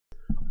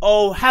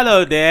Oh,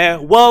 hello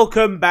there.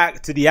 Welcome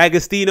back to the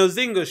Agostinho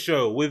Zinga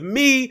show with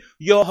me,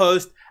 your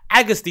host,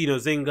 Agostinho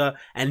Zinga,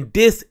 and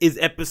this is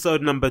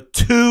episode number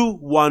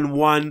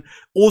 211,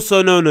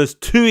 also known as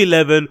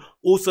 211,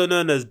 also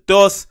known as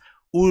Dos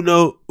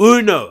Uno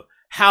Uno.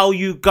 How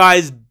you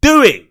guys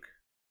doing?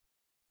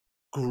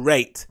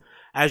 Great.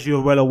 As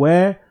you're well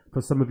aware,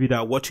 for some of you that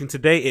are watching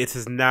today, it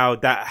is now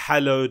that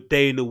hallowed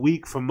day in the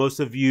week. For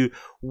most of you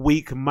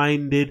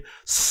weak-minded,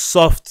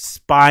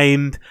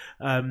 soft-spined,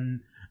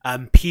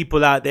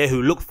 people out there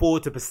who look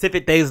forward to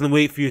specific days in the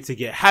week for you to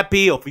get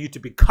happy or for you to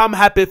become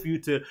happy, for you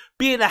to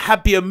be in a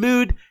happier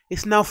mood.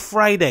 It's now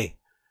Friday.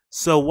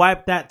 So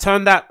wipe that,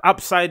 turn that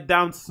upside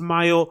down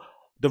smile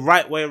the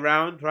right way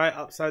around, right?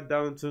 Upside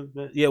down turn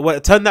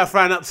that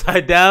frown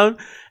upside down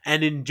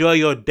and enjoy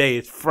your day.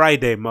 It's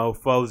Friday,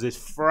 mofos. It's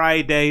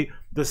Friday.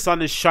 The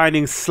sun is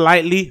shining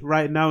slightly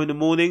right now in the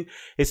morning.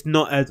 It's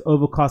not as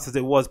overcast as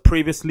it was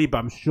previously, but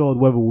I'm sure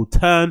the weather will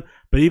turn.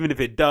 But even if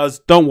it does,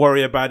 don't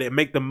worry about it.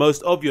 Make the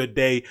most of your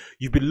day.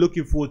 You've been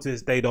looking forward to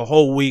this day the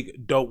whole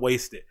week. Don't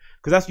waste it.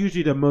 Because that's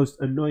usually the most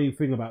annoying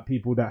thing about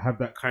people that have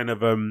that kind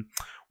of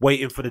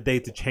waiting for the day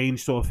to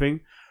change sort of thing.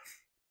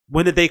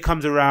 When the day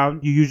comes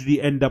around, you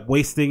usually end up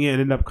wasting it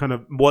and end up kind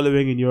of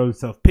wallowing in your own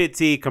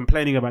self-pity,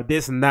 complaining about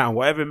this and that and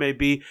whatever it may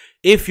be.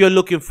 If you're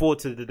looking forward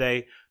to the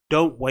day,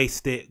 don't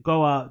waste it.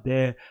 Go out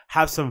there,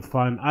 have some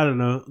fun. I don't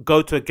know.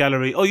 Go to a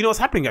gallery. Oh, you know what's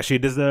happening actually?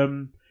 There's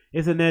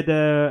isn't there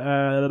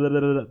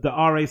the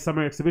RA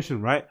summer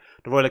exhibition, right?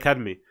 The Royal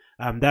Academy.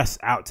 That's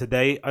out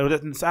today.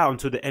 It's out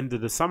until the end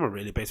of the summer,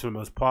 really, based on the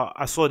most part.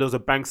 I saw there was a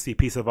Banksy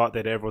piece of art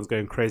that everyone's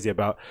going crazy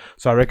about,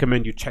 so I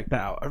recommend you check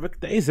that out. I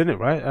reckon that is, isn't it,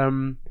 right?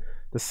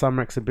 The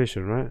summer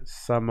exhibition, right?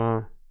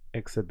 Summer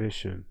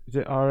exhibition. Is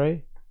it RA?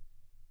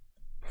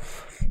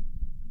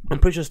 I'm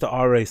pretty sure it's the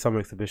RA summer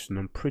exhibition.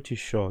 I'm pretty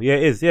sure. Yeah,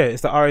 it is. Yeah,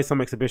 it's the RA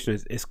summer exhibition.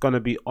 It's going to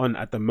be on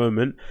at the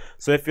moment.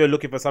 So if you're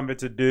looking for something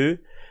to do,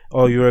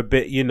 or you're a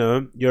bit,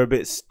 you're a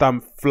bit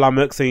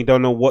flummoxed and you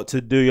don't know what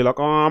to do. You're like,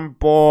 oh, I'm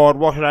bored.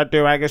 What should I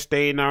do,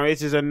 Agostinho?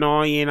 This is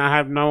annoying. I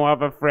have no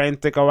other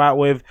friends to go out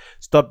with.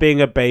 Stop being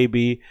a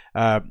baby.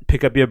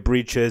 Pick up your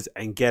breeches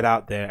and get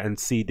out there and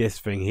see this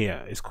thing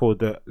here. It's called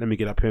the, let me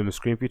get up here on the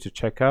screen for you to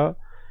check out.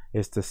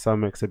 It's the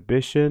summer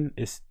exhibition.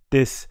 It's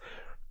this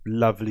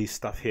lovely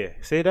stuff here.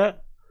 See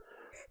that?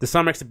 The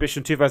Summer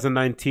Exhibition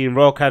 2019,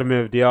 Royal Academy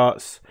of the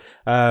Arts,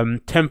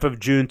 10th of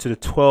June to the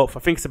 12th. I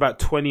think it's about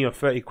 20 or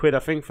 30 quid, I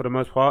think, for the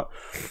most part.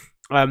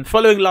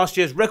 Following last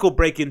year's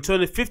record-breaking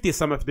 250th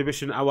Summer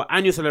Exhibition, our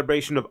annual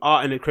celebration of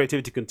art and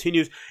creativity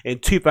continues in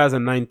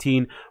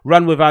 2019.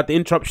 Run without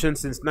interruption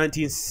since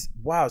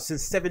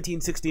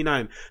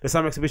 1769. The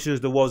Summer Exhibition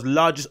is the world's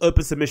largest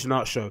open submission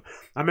art show.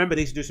 I remember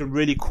they used to do some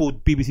really cool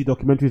BBC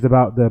documentaries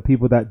about the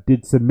people that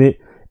did submit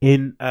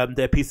in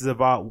their pieces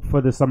of art for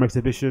the summer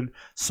exhibition.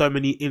 So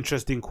many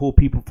interesting, cool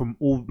people from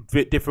all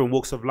different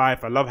walks of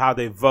life. I love how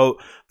they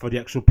vote for the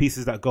actual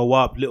pieces that go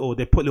up.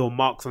 They put little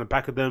marks on the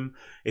back of them.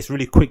 It's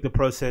really quick, the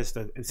process.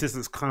 The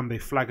assistants come, they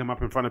flag them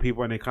up in front of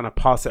people and they kind of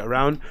pass it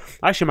around.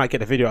 I actually might get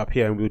the video up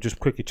here and we'll just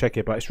quickly check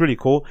it, but it's really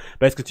cool.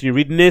 But let's continue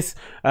reading this.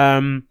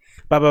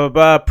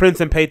 Prints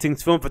and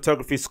paintings, film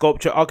photography,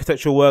 sculpture,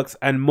 architectural works,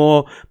 and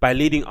more by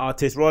leading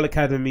artists, Royal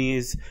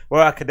Academics,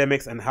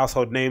 and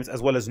household names,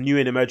 as well as new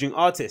and emerging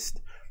artists.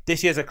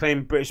 This year's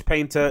acclaimed British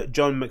painter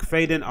John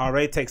McFadden,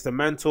 RA, takes the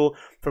mantle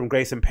from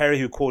Grayson Perry,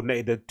 who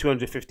coordinated the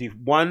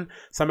 251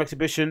 Summer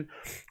Exhibition.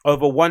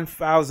 Over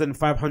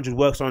 1,500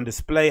 works are on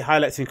display.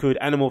 Highlights include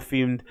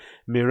animal-themed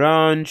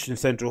Mirage in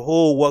Central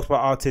Hall, works by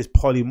artists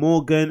Polly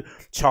Morgan,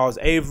 Charles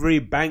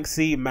Avery,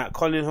 Banksy, Matt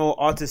Collinhall,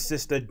 artist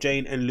sister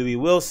Jane and Louis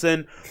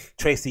Wilson,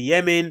 Tracy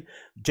Yemin,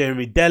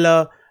 Jeremy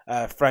Della,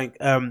 Frank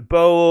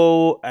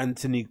Bow,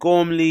 Anthony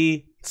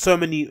Gormley. So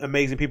many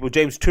amazing people.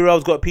 James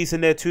Turrell's got a piece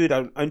in there too.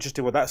 I'm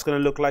interested what that's going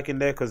to look like in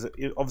there, because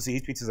obviously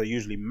his pieces are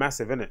usually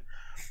massive, isn't it?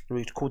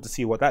 It's cool to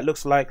see what that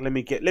looks like. Let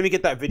me get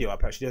that video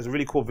up. Actually, there's a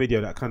really cool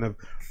video that kind of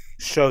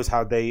shows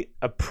how they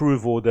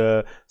approve all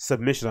the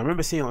submissions. I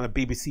remember seeing it on the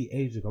BBC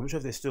ages ago. I'm not sure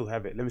if they still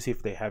have it. Let me see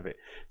if they have it.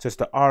 So it's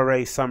the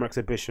RA Summer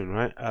Exhibition,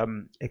 right?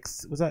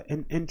 Was that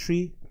an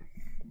entry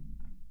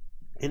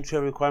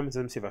requirements?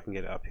 Let me see if I can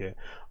get it up here.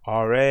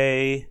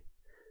 RA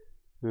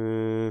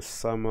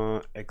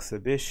Summer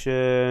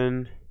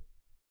Exhibition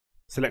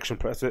selection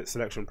process.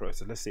 Let's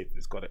see if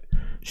it's got it.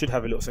 Should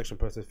have a little selection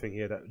process thing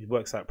here that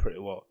works out pretty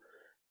well.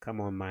 Come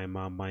on, my.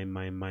 How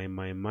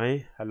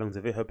long's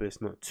the video? Hope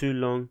it's not too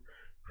long.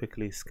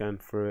 Quickly scan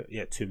through it.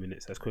 Yeah, 2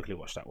 minutes. Let's quickly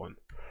watch that one.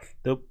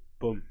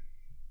 Boom.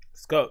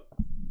 Let's go.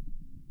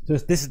 So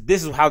this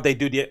is how they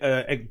do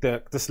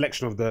the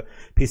selection of the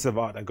piece of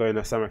art that go in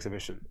a summer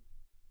exhibition.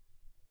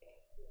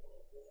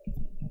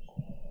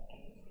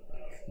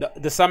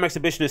 The summer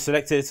exhibition is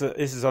selected, so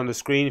this is on the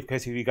screen in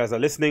case you guys are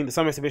listening. The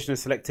summer exhibition is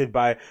selected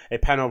by a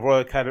panel of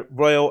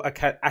Royal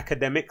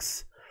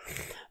Academics.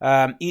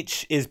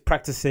 Each is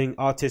practicing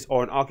artist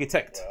or an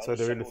architect, so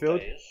they're in the field.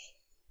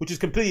 which is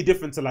completely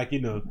different to like,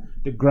 you know,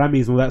 the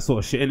Grammys and all that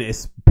sort of shit. And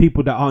it's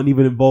people that aren't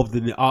even involved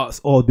in the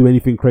arts or do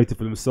anything creative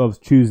for themselves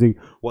choosing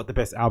what the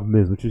best album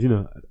is, which is, you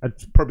know,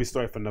 probably a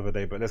story for another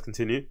day. But let's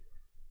continue.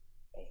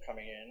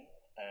 Coming in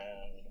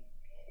and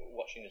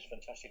watching this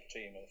fantastic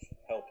team of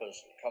helpers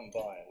come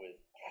by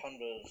with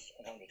hundreds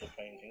and hundreds of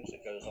paintings.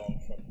 It goes on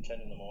from 10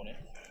 in the morning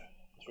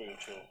through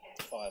till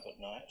 5 at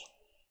night,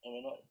 and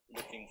we're not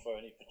looking for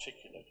any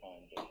particular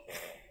kind of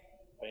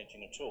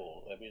painting at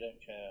all. We don't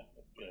care,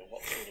 you know,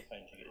 what sort of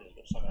painting it is,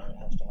 but somehow it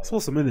has to have. It's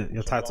awesome, isn't it?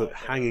 Your title,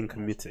 Hanging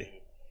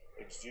Committee.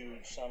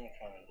 Exude some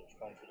kind of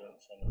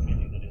confidence and a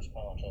feeling that it's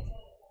part of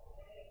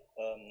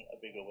a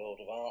bigger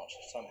world of art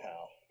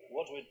somehow.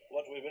 What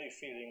we're really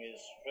feeling is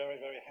very,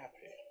 very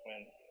happy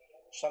when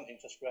something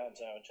just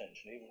grabs our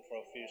attention, even for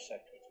a few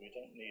seconds. We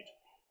don't need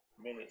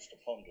minutes to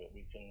ponder it.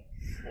 We can,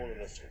 all of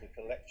us, with a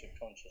collective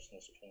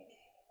consciousness, can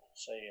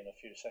say in a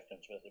few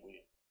seconds whether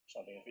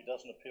something. If it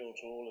doesn't appeal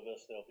to all of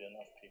us, there'll be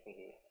enough people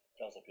who it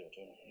does appeal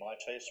to. And my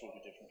taste will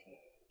be different from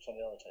some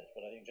of the other tastes,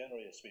 but I think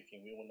generally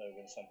speaking, we all know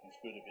when something's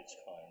good of its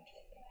kind.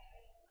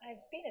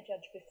 I've been a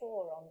judge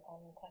before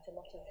on quite a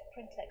lot of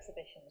print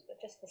exhibitions, but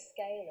just the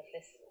scale of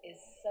this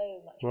is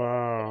so much more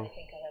than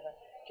anything I've ever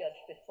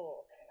judged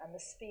before. And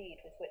the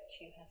speed with which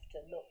you have to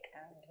look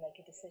and make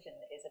a decision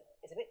is a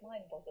bit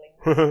mind-boggling.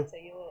 So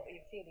you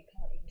feel you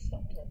can't even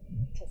stop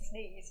to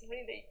sneeze,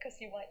 really,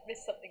 because you might miss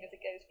something as it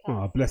goes past.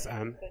 Oh, bless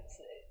Anne. But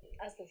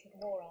as there's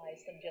more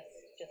eyes than just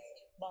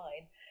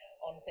mine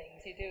on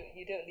things,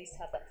 you do at least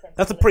have that sense.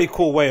 That's a pretty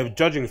cool way of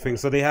judging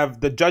things. So they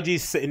have the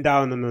judges sitting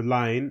down on the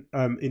line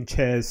in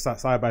chairs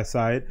side by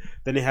side.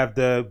 Then they have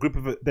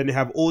then they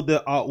have all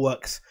the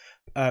artworks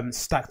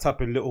stacked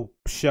up in little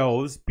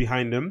shelves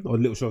behind them, or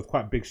little shelves,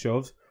 quite big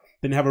shelves.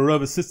 Then they have a row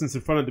of assistants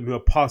in front of them who are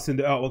passing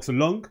the artworks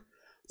along.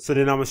 So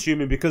then I'm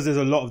assuming because there's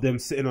a lot of them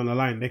sitting on the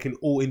line, they can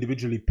all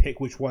individually pick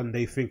which one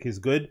they think is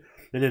good.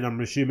 And then I'm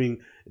assuming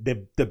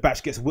the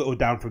batch gets whittled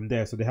down from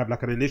there. So they have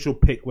like an initial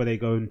pick where they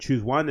go and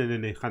choose one, and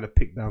then they kind of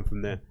pick down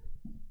from there.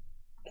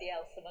 Somebody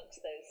else amongst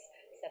those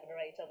 7 or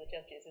 8 other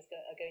judges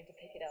are going to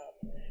pick it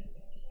up.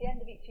 At the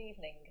end of each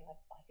evening,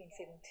 I've been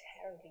feeling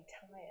terribly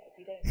tired.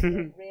 You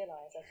don't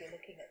realise as you're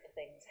looking at the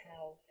things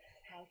how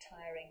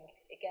tiring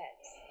it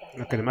gets.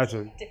 I can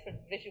imagine.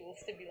 Different visual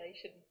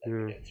stimulation,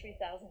 of,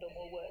 3,000 or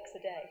more works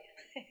a day.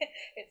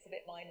 It's a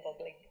bit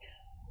mind-boggling,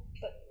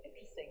 but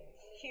interesting,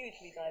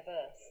 hugely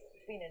diverse.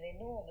 It's been an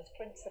enormous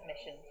print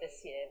submission this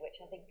year, which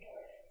I think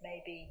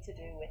may be to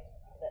do with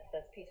that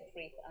Peter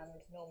Freeth and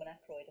Norman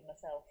Ackroyd and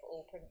myself,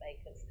 all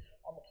printmakers,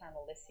 on the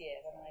panel this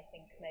year, and I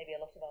think maybe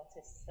a lot of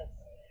artists have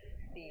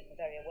been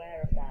very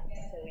aware of that.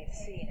 So we've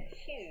seen a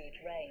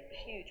huge range,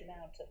 huge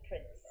amount of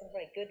prints, some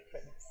very good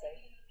prints. So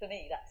for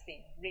me, that's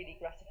been really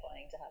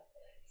gratifying to have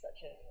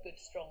such a good,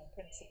 strong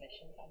print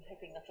submission. I'm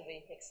hoping that'll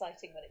be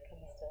exciting when it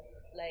comes to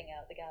laying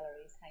out the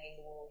galleries, hanging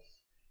the walls.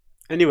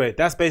 Anyway,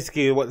 that's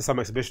basically what the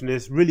summer exhibition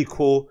is. Really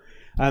cool.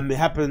 It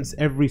happens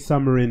every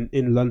summer in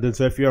London.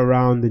 So if you're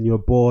around and you're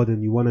bored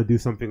and you want to do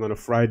something on a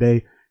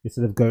Friday,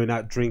 instead of going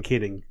out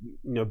drinking and,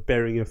 you know,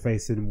 burying your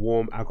face in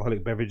warm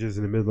alcoholic beverages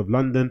in the middle of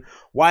London,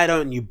 why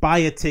don't you buy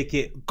a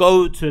ticket,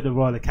 go to the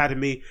Royal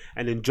Academy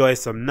and enjoy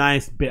some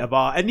nice bit of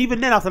art? And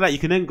even then, after that, you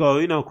can then go,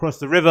 you know, across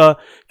the river,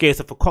 get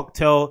yourself a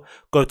cocktail,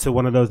 go to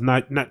one of those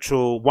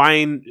natural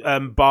wine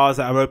bars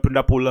that are opened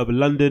up all over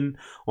London,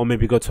 or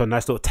maybe go to a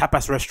nice little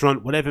tapas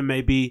restaurant, whatever it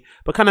may be,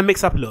 but kind of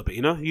mix up a little bit,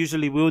 you know.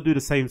 Usually we'll do the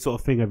same sort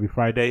of thing every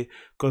Friday,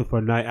 go for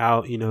a night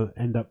out, you know,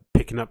 end up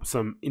picking up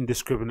some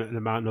indiscriminate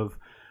amount of,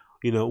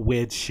 you know,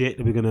 weird shit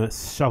that we're gonna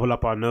shovel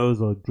up our nose,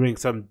 or drink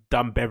some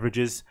dumb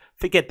beverages.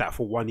 Forget that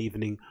for one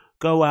evening.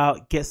 Go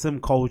out, get some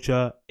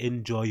culture,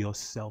 enjoy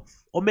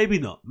yourself. Or maybe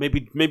not.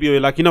 Maybe you're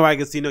like, you know,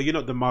 Agostinho, you're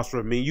not the master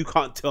of me. You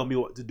can't tell me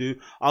what to do.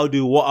 I'll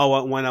do what I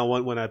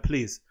want, when I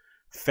please.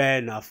 Fair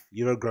enough.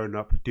 You're a grown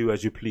up. Do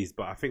as you please.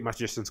 But I think my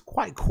suggestion's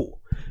quite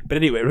cool. But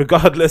anyway,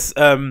 regardless,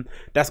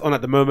 that's on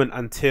at the moment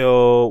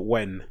until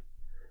when?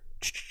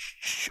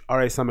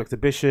 RA Summer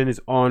Exhibition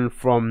is on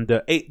from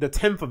the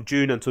 10th of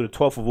June until the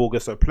 12th of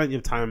August, so plenty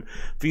of time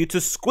for you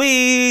to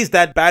squeeze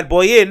that bad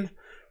boy in.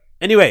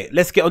 Anyway,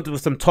 let's get on to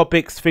some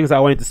topics, things I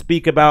wanted to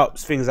speak about,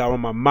 things that are on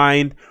my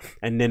mind,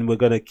 and then we're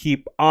gonna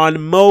keep on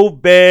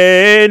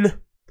moving.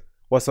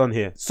 What's on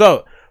here?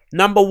 So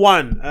number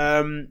one,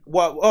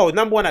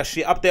 number one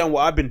actually, update on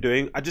what I've been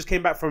doing. I just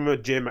came back from a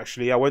gym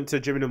actually. I went to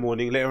the gym in the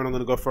morning. Later on I'm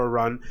gonna go for a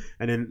run,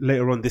 and then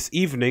later on this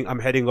evening I'm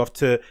heading off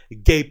to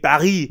Gay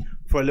Paris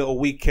for a little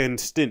weekend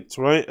stint,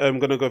 right? I'm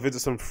gonna go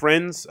visit some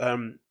friends,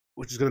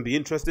 which is gonna be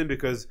interesting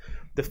because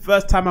the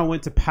first time I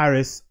went to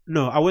Paris,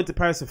 I went to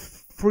Paris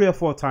 3 or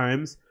 4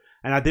 times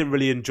and I didn't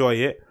really enjoy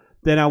it.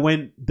 Then I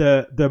went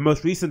the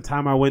most recent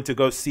time I went to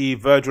go see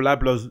Virgil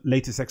Abloh's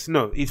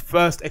his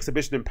first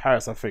exhibition in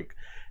Paris, I think.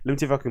 Let me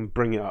see if I can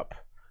bring it up.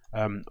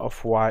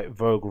 Off-White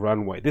Vogue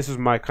Runway. This was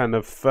my kind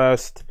of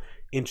first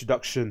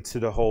introduction to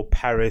the whole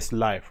Paris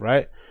life,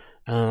 right?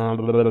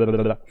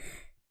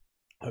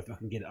 Hope I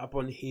can get it up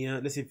on here.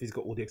 Let's see if he's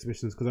got all the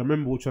exhibitions, because I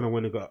remember which one I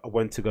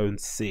went to go and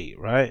see,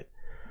 right?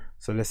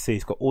 So let's see,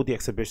 it's got all the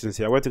exhibitions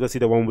here. I went to go see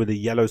the one with the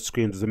yellow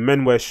screens. There's a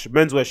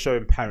menswear show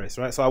in Paris,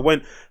 right? So I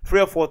went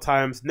 3 or 4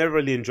 times, never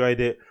really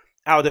enjoyed it.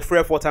 Out of the 3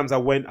 or 4 times I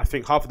went, I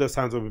think half of those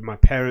times were with my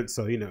parents.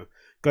 So, you know,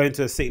 going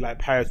to a city like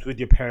Paris with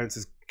your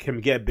parents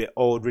can get a bit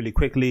old really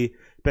quickly,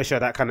 especially at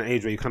that kind of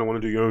age where you kind of want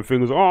to do your own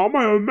things. Oh, I'm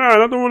my own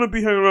man, I don't want to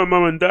be hanging around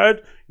mum and dad.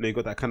 You know, you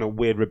got that kind of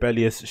weird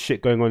rebellious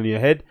shit going on in your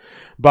head.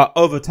 But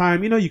over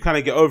time, you know, you kind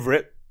of get over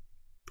it.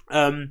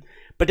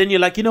 But then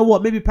you're like, you know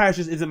what, maybe Paris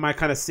just isn't my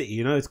kind of city.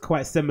 You know, it's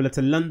quite similar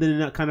to London in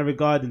that kind of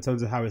regard in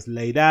terms of how it's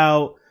laid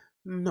out.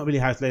 Not really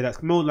how it's laid out.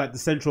 It's more like the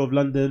central of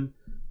London.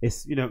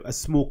 It's, you know,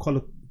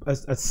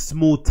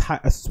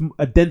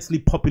 a densely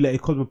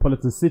populated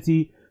cosmopolitan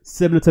city,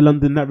 similar to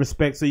London in that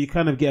respect. So you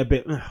kind of get a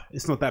bit,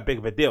 it's not that big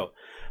of a deal.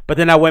 But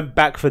then I went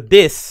back for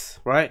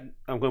this, right?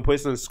 I'm going to put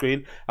this on the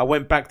screen. I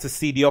went back to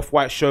see the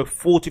Off-White show,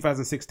 Fall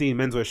 2016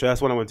 menswear show.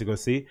 That's what I went to go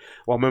see.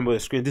 Well, I remember the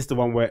screen. This is the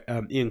one where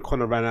Ian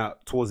Connor ran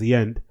out towards the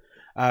end.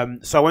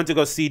 So I went to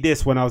go see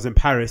this when I was in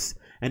Paris,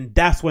 and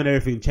that's when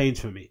everything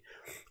changed for me.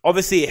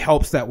 Obviously, it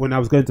helps that when I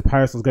was going to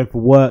Paris, I was going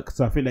for work,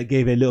 so I think that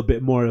gave it a little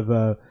bit more of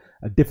a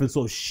different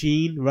sort of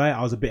sheen, right?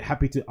 I was a bit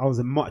happy to. I was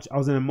in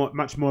a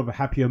much more of a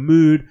happier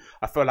mood.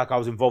 I felt like I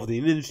was involved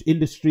in the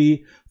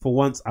industry. For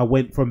once, I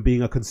went from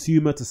being a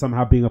consumer to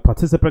somehow being a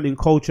participant in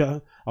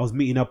culture. I was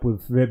meeting up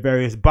with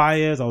various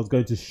buyers. I was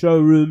going to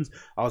showrooms.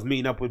 I was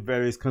meeting up with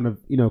various kind of,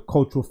 you know,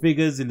 cultural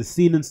figures in the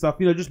scene and stuff.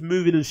 You know, just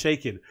moving and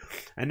shaking.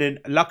 And then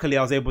luckily,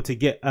 I was able to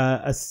get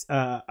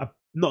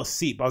not a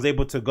seat, but I was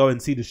able to go and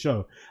see the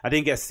show. I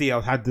didn't get a seat. I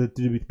had to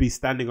be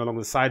standing along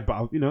the side,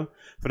 but you know,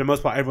 for the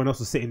most part, everyone else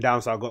was sitting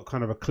down, so I got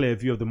kind of a clear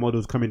view of the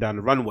models coming down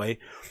the runway.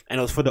 And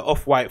it was for the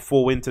Off-White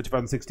Fall Winter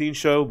 2016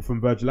 show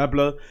from Virgil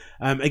Abloh.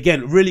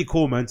 Again, really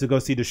cool, man, to go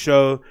see the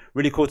show.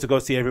 Really cool to go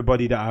see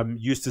everybody that I'm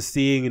used to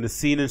seeing in the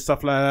scene and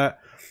stuff like that.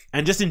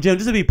 And just in general,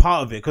 just to be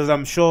part of it, because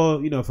I'm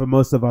sure, you know, for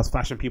most of us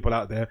fashion people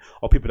out there,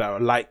 or people that are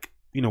like,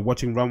 you know,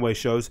 watching runway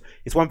shows,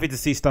 it's one thing to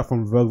see stuff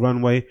on Vogue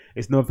runway,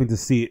 it's another thing to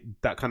see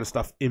that kind of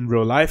stuff in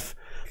real life.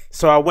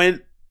 So I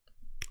went,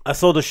 I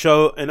saw the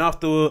show, and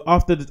after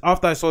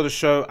I saw the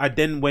show, I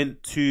then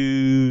went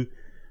to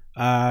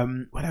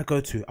where did I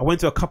go to? I went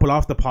to a couple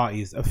after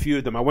parties, a few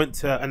of them. I went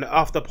to an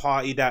after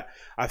party that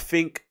I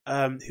think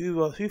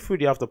who threw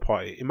the after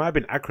party? It might have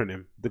been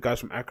Acronym. The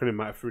guys from Acronym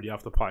might have threw the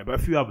after party, but a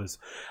few others.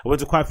 I went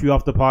to quite a few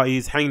after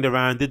parties, hanged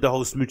around, did the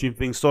whole smooching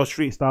thing, saw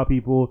street style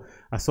people.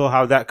 I saw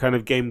how that kind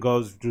of game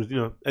goes, which was, you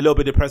know, a little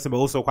bit depressing but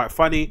also quite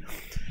funny.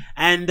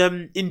 And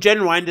in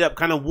general, I ended up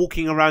kind of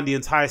walking around the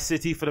entire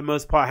city for the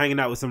most part, hanging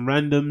out with some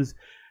randoms.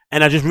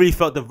 And I just really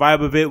felt the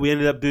vibe of it. We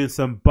ended up doing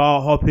some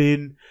bar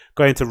hopping,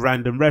 going to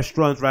random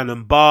restaurants,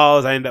 random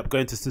bars. I ended up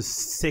going to this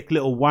sick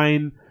little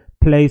wine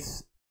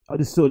place, or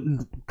this sort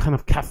of kind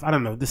of cafe, I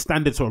don't know, the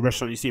standard sort of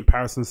restaurant you see in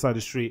Paris on the side of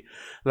the street,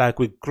 like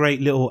with great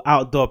little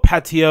outdoor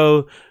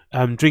patio,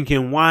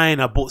 drinking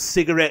wine. I bought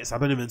cigarettes. I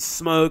don't even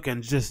smoke,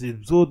 and just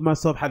absorbed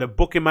myself. Had a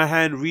book in my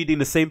hand, reading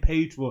the same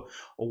page for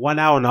 1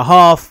 hour and a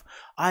half.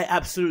 I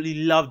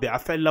absolutely loved it. I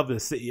fell in love with the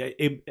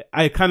city.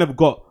 I kind of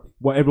got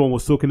what everyone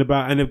was talking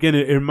about, and again,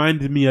 it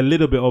reminded me a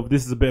little bit of,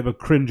 this is a bit of a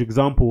cringe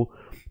example,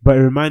 but it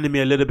reminded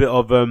me a little bit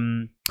of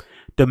the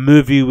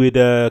movie with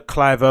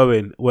Clive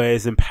Owen where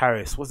it's in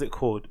Paris. What's it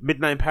called?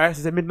 Midnight in Paris?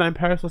 Is it Midnight in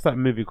Paris? What's that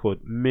movie called?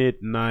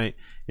 Midnight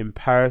in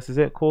Paris. Is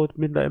it called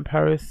Midnight in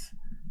Paris?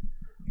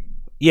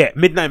 Yeah,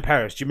 Midnight in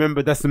Paris. Do you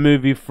remember? That's the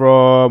movie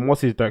from, what's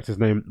his director's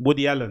name?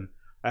 Woody Allen.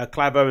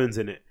 Clive Owen's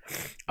in it.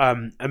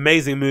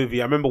 Amazing movie.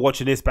 I remember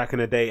watching this back in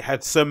the day. It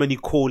had so many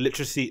cool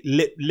literary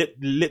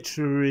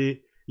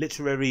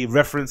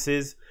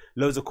references,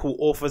 loads of cool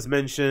authors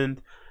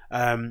mentioned,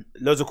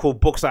 loads of cool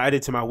books I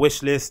added to my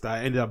wish list that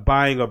I ended up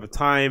buying over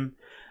time.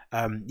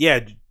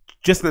 Yeah,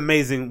 just an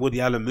amazing Woody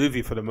Allen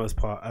movie for the most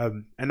part.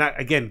 And that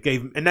again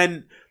and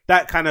then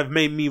that kind of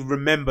made me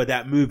remember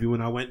that movie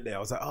when I went there. I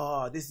was like,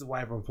 oh, this is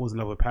why everyone falls in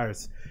love with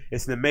Paris.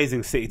 It's an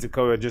amazing city to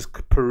go and just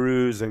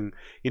peruse and,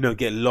 you know,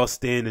 get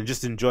lost in and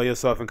just enjoy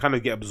yourself and kind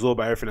of get absorbed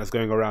by everything that's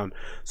going around.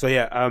 So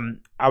yeah,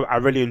 I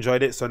really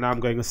enjoyed it. So now I'm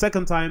going a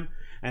second time,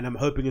 and I'm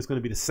hoping it's going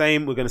to be the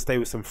same. We're going to stay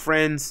with some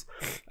friends,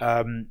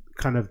 kind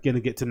of going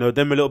to get to know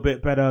them a little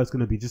bit better. It's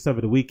going to be just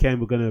over the weekend.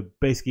 We're going to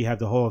basically have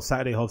the whole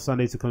Saturday, whole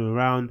Sunday to come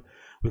around.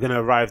 We're going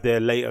to arrive there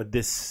later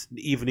this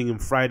evening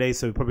and Friday,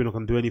 so we're probably not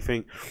going to do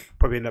anything.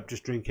 Probably end up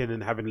just drinking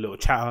and having a little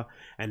chatter.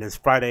 And then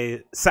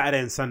Saturday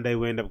and Sunday,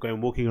 we end up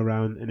going walking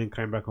around and then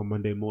coming back on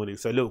Monday morning.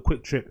 So a little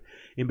quick trip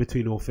in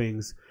between all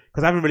things.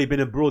 Because I haven't really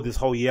been abroad this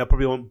whole year. I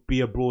probably won't be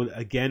abroad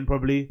again,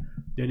 probably.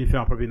 The only thing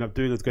I'll probably end up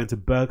doing is going to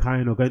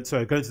Berghain, or going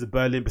to the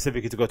Berlin,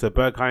 specifically to go to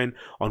Berghain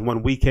on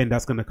one weekend.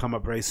 That's going to come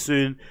up very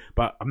soon.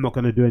 But I'm not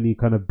going to do any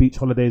kind of beach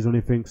holidays or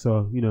anything.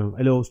 So, you know,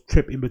 a little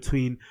trip in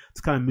between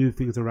to kind of move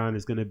things around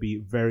is going to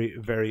be very,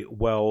 very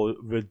well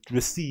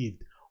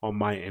received on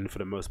my end for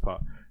the most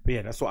part. But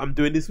yeah, that's what I'm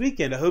doing this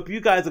weekend. I hope you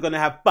guys are going to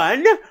have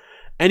fun.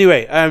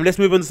 Anyway, let's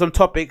move on to some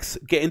topics.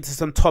 Get into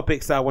some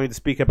topics that I wanted to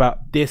speak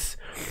about this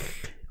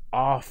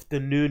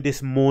afternoon,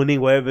 this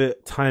morning, wherever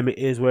time it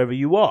is, wherever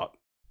you are.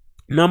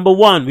 Number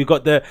one, we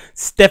got the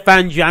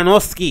Stefan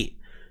Janoski,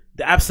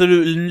 the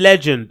absolute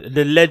legend,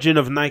 the legend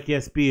of Nike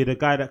SB, the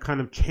guy that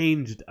kind of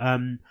changed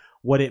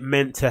what it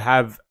meant to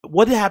have.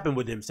 What did happen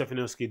with him, Stefan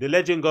Janoski? The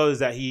legend goes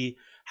that he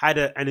had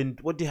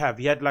what did he have?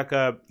 He had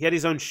he had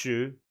his own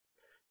shoe.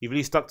 He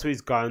really stuck to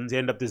his guns. He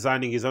ended up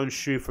designing his own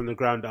shoe from the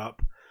ground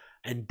up,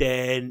 and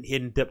then he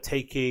ended up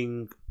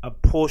taking a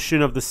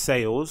portion of the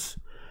sales,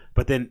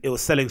 but then it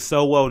was selling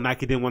so well,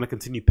 Nike didn't want to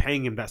continue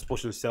paying him that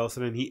portion of sales, so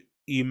then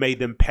he made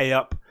them pay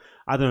up,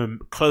 I don't know,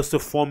 close to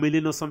 4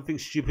 million or something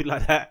stupid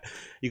like that.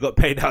 He got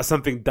paid out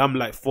something dumb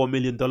like $4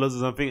 million or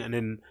something, and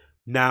then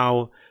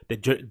now the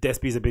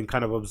SBs have been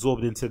kind of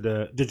absorbed into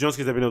the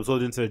Janskis have been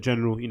absorbed into the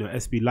general, you know,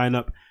 SB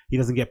lineup. He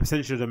doesn't get a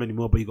percentage of them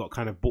anymore, but he got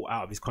kind of bought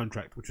out of his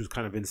contract, which was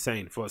kind of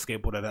insane for a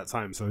skateboarder at that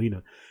time. So, you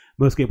know,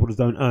 most skateboarders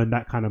don't earn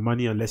that kind of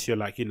money unless you're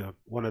like, you know,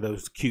 one of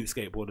those cute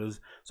skateboarders.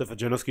 So for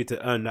Janoski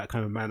to earn that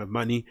kind of amount of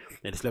money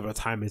at this level of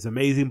time is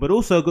amazing, but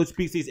also good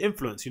speaks to his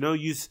influence. You know,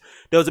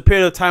 there was a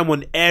period of time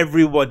when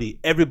everybody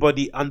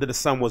under the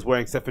sun was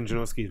wearing Stefan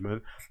Janoskis,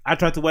 man. I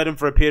tried to wear them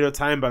for a period of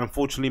time, but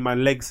unfortunately my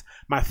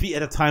feet at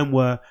the time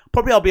were,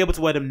 probably I'll be able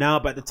to wear them now,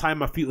 but at the time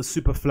my feet were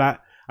super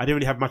flat. I didn't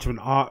really have much of an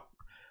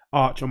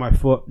arch on my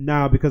foot.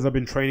 Now, because I've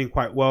been training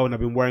quite well and I've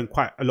been wearing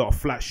quite a lot of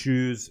flat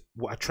shoes,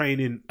 I train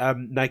in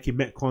Nike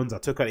Metcons. I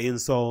took out the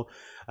insole.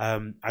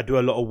 I do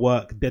a lot of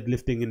work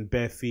deadlifting in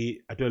bare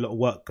feet. I do a lot of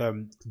work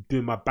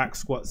doing my back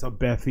squats on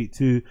bare feet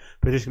too,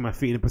 positioning my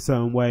feet in a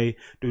certain way,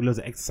 doing loads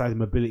of exercise and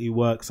mobility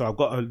work. So I've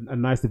got a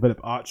nice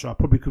developed arch. I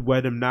probably could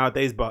wear them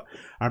nowadays, but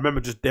I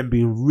remember just them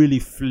being really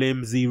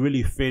flimsy,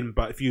 really thin.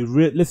 But if you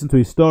listen to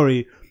his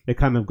story, it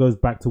kind of goes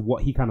back to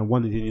what he kind of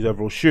wanted in his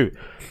overall shoe.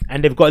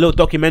 And they've got a little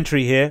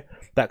documentary here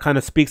that kind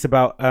of speaks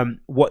about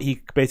what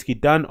he basically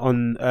done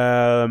on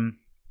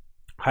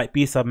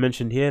Hypebeast. I've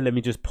mentioned here. Let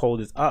me just pull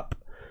this up.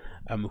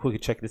 We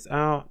can check this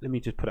out. Let me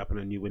just put up in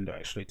a new window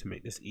actually to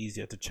make this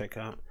easier to check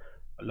out.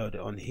 I'll load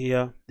it on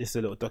here. This is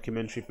a little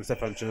documentary from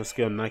Stefan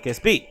Janoski on Nike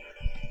SB.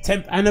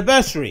 10th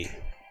anniversary.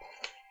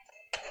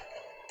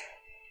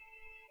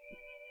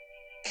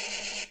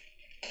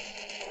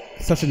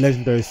 Such a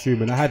legendary shoe,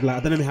 man. I had like, I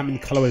don't know how many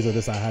colorways of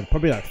this I had.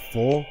 Probably like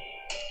 4.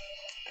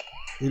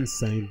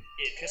 Insane.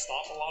 It pissed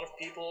off a lot of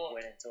people.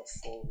 Went into a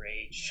full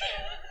rage.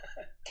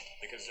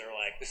 Because they're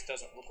like, this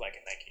doesn't look like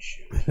a Nike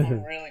shoe.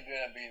 I'm really good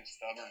at being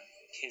stubborn.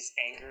 His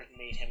anger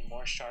made him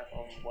more sharp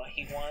on what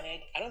he wanted.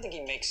 I don't think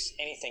he makes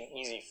anything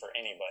easy for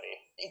anybody.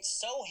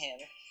 It's so him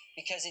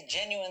because it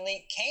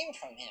genuinely came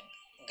from him.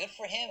 Good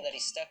for him that he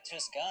stuck to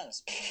his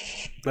guns.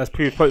 That's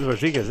pretty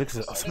Rodriguez. Looks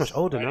so much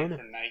older now, isn't it?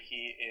 For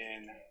Nike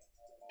in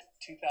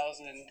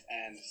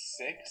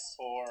 2006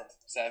 or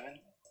 7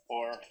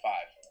 or 5.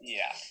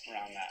 Yeah,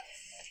 around that.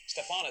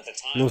 Stefan at the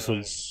time he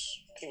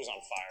was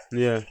on fire.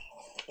 Yeah.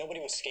 Nobody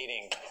was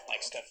skating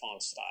like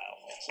Stefan's style.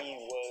 He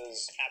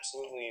was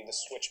absolutely the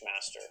switch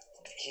master.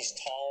 He's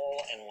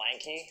tall and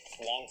lanky,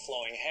 long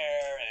flowing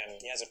hair,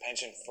 and he has a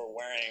penchant for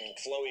wearing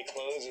flowy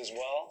clothes as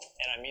well.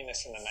 And I mean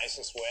this in the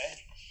nicest way.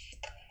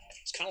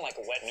 It's kind of like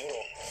a wet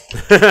noodle.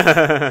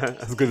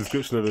 That's a good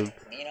description of him.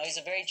 You know, he's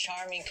a very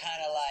charming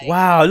kind of like...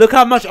 Wow, look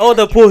how much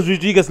older Paul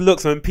Rodriguez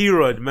looks, man.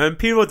 P-Rod, man.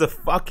 P-Rod's a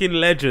fucking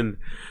legend.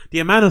 The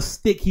amount of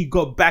stick he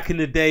got back in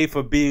the day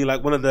for being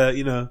like one of the,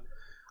 you know,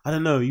 I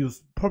don't know, he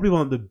was probably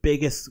one of the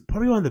biggest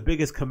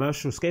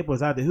commercial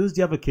skateboarders out there. Who's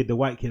the other kid, the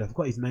white kid? I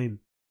forgot his name.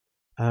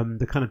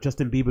 The kind of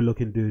Justin Bieber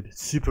looking dude.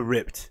 Super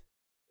ripped.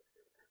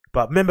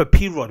 But remember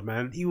P-Rod,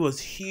 man. He was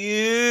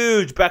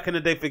huge back in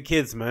the day for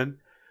kids, man.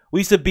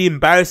 We used to be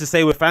embarrassed to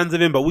say we're fans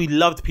of him, but we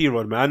loved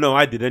P-Rod, man. I know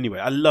I did anyway.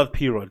 I loved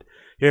P-Rod.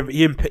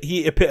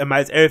 He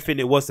epitomized everything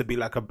it was to be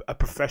like a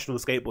professional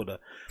skateboarder.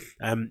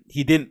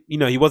 He didn't, you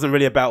know, he wasn't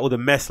really about all the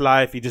mess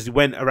life. He just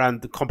went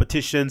around the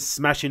competitions,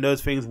 smashing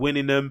those things,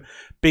 winning them,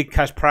 big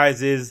cash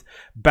prizes,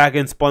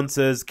 bagging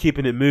sponsors,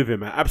 keeping it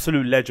moving, man.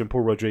 Absolute legend,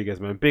 Paul Rodriguez,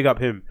 man. Big up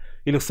him.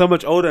 He looks so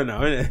much older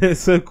now, isn't it?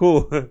 It's so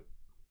cool.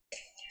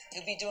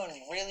 He'll be doing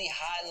really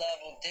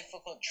high-level,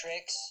 difficult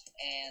tricks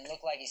and look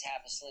like he's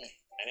half asleep.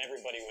 And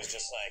everybody was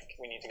just like,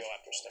 we need to go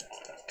after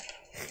Stefan.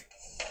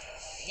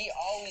 He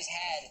always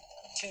had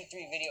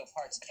 2-3 video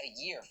parts a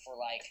year for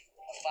like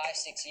a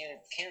 5-6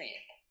 year period.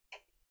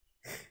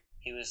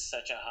 He was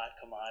such a hot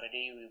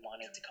commodity. We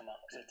wanted to come up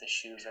with the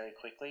shoe very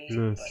quickly,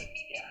 nice. But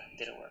yeah,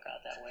 didn't work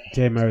out that way.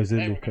 Jay Marizulu,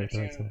 Hey, we're great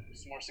gonna character. do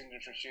some more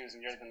signature shoes, and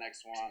you're the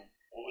next one.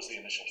 What was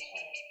the initial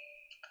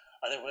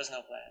plan? There was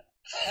no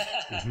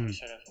plan. He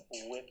sort of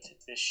whipped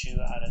this shoe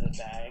out of the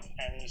bag,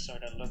 and he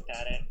sort of looked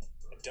at it.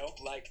 I don't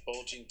like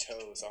bulging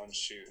toes on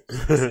shoes.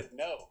 I said,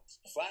 no,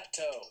 flat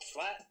toe,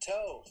 flat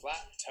toe,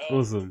 flat toe.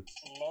 Awesome.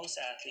 Most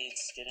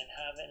athletes didn't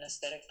have an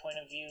aesthetic point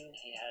of view.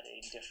 He had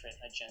a different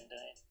agenda.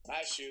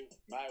 My shoe,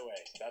 my way.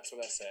 That's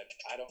what I said.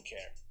 I don't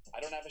care. I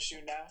don't have a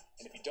shoe now,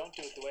 and if you don't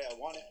do it the way I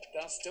want it,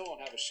 then I still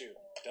won't have a shoe.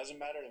 Doesn't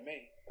matter to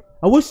me.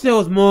 I wish there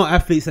was more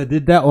athletes that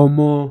did that, or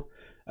more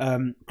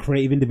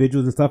creative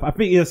individuals and stuff. I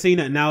think you're seeing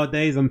it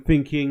nowadays. I'm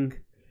thinking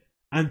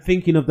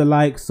of the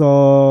likes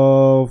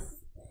of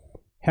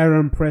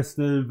Heron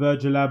Preston,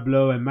 Virgil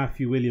Abloh, and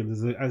Matthew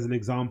Williams as an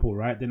example,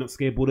 right? They're not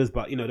skateboarders,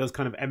 but you know, those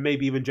kind of, and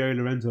maybe even Jerry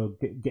Lorenzo,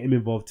 get him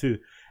involved too.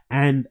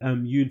 and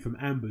Yoon from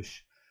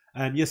Ambush.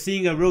 And you're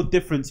seeing a real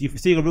difference. You're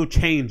seeing a real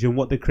change in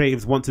what the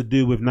creatives want to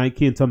do with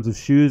Nike in terms of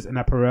shoes and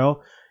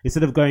apparel.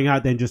 Instead of going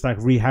out there and just like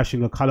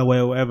rehashing a colorway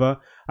or whatever,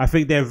 I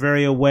think they're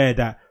very aware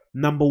that,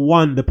 number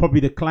one, they're probably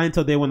the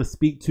clientele they want to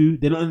speak to.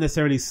 They're not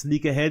necessarily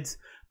sneakerheads,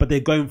 but they're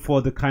going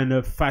for the kind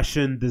of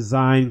fashion,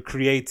 design,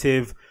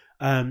 creative,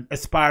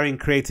 aspiring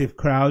creative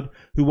crowd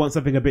who want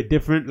something a bit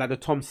different, like the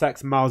Tom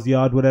Sachs Miles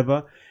Yard,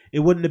 whatever. It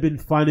wouldn't have been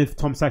fun if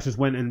Tom Sachs just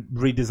went and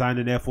redesigned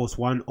an Air Force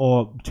One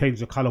or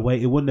changed the colorway.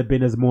 It wouldn't have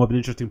been as more of an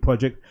interesting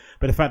project.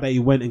 But the fact that he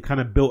went and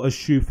kind of built a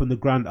shoe from the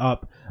ground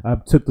up,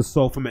 took the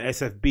sole from an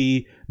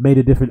SFB, made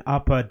a different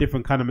upper,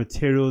 different kind of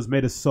materials,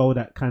 made a sole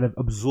that kind of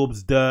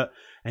absorbs dirt,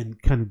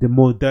 and kind of the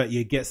more dirt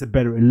it gets, the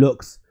better it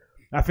looks.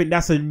 I think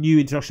that's a new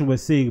introduction we're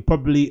seeing.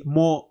 Probably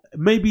more,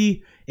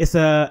 maybe it's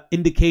a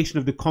indication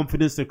of the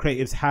confidence the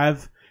creatives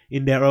have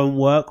in their own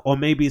work, or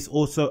maybe it's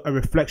also a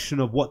reflection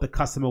of what the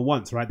customer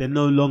wants, right? They're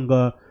no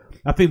longer,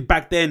 I think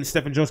back then,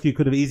 Stefan Janoski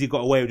could have easily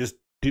got away with just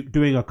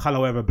doing a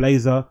colorway of a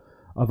blazer,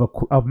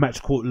 of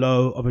match court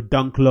low, of a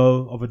dunk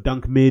low, of a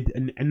dunk mid,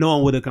 and no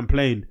one would have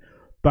complained.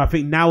 But I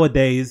think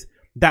nowadays,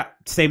 that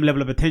same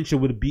level of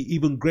attention would be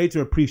even greater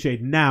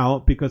appreciated now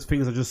because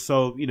things are just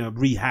so,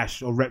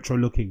 rehashed or retro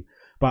looking.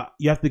 But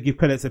you have to give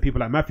credit to people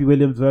like Matthew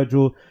Williams,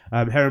 Virgil,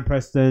 Heron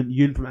Preston,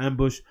 Yoon from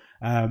Ambush,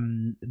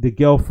 the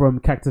girl from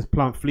Cactus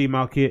Plant Flea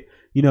Market.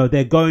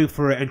 They're going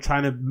for it and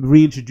trying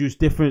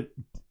to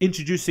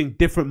introducing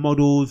different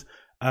models,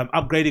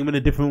 upgrading them in a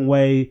different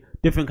way,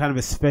 different kind of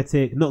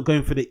aesthetic, not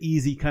going for the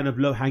easy kind of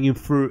low-hanging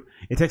fruit.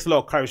 It takes a lot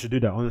of courage to do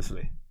that,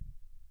 honestly.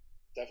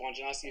 Stefan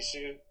Janoski's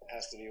shoe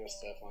has to be what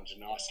Stefan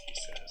Janoski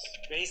says.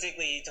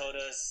 Basically, he told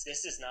us,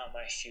 this is not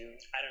my shoe.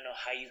 I don't know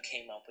how you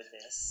came up with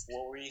this.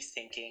 What were you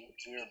thinking?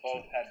 We were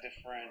both had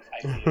different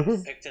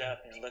ideas. Picked it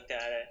up and looked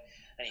at it,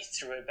 and he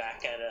threw it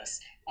back at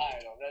us. I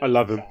don't know. I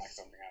love him. Like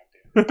something I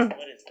do.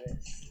 What is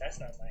this? That's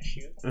not my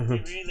shoe.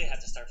 We really had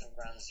to start from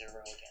ground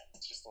zero again.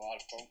 It's just a lot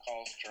of phone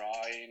calls,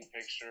 drawing,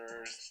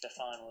 pictures.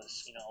 Stefan was,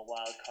 a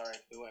wild card.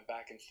 We went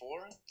back and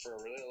forth for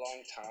a really long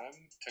time.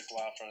 Took a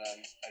while for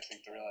them, I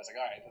think, to realize, all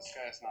right, this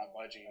guy's not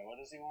budging. What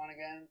does he want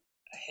again?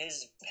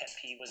 His pet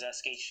peeve was that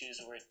skate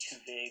shoes were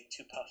too big,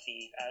 too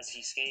puffy. As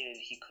he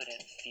skated, he couldn't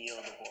feel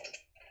the board.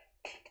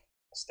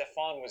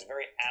 Stefan was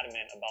very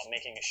adamant about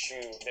making a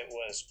shoe that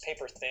was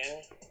paper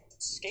thin.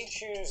 Skate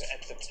shoes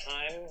at the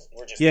time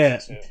were just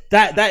massive.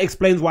 That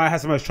explains why I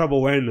had so much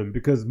trouble wearing them,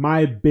 because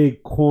my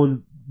big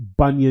corn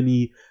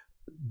buniony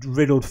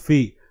riddled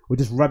feet were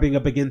just rubbing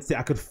up against it.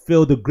 I could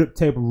feel the grip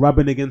tape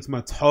rubbing against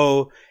my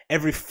toe.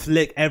 Every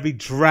flick, every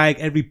drag,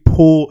 every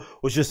pull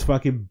was just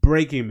fucking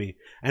breaking me.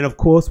 And of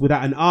course,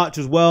 without an arch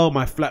as well,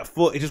 my flat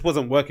foot, it just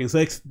wasn't working.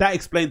 So that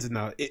explains it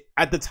now.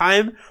 At the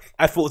time,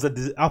 I thought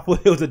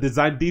it was a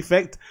design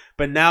defect.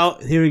 But now,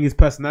 hearing his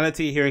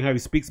personality, hearing how he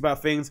speaks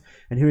about things,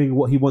 and hearing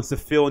what he wants to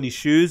feel on his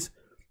shoes,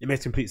 it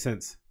makes complete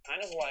sense.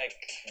 Kind of like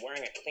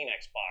wearing a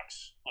Kleenex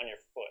box on your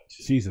foot.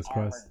 Jesus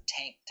Christ. Armored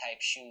tank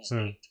type shoes.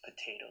 Baked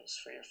potatoes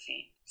for your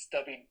feet.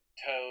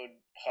 Stubby-toed,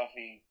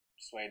 puffy,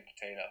 suede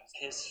potatoes.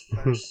 His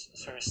first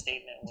sort of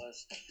statement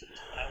was,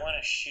 I want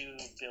a shoe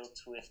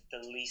built with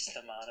the least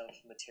amount of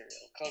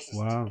material. Closest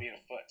to being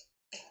a foot.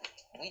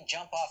 We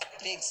jump off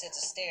big sets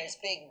of stairs,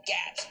 big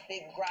gaps,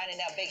 big grinding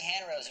out big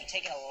handrails. We're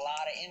taking a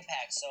lot of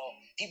impact. So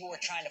people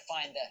were trying to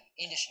find the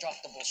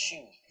indestructible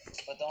shoe.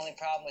 But the only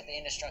problem with the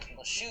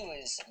indestructible shoe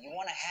is you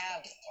want to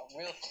have a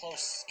real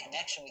close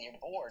connection with your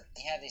board.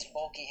 You have these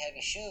bulky,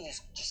 heavy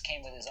shoes, just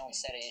came with his own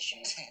set of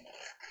issues.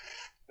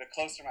 The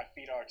closer my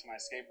feet are to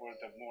my skateboard,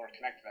 the more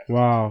connected I feel.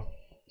 Wow.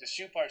 The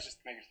shoe part is just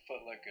to make your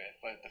foot look good,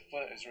 but the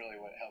foot is really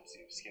what helps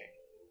you skate.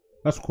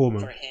 That's cool, man.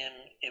 For him,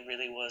 it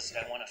really was,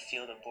 I want to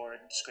feel the board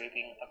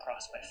scraping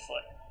across my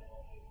foot.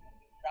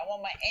 I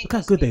want my Look how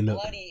ankles good to be they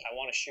look. bloody. I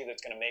want a shoe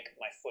that's going to make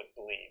my foot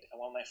bleed. I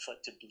want my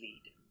foot to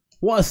bleed.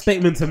 What a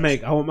statement to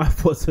make. I want my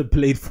foot to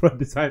bleed from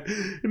the time.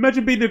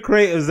 Imagine being the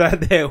creators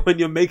out there when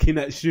you're making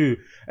that shoe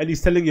and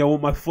he's telling you, I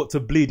want my foot to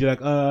bleed. You're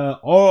like,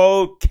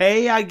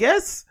 okay, I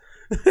guess.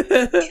 Straight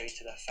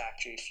to the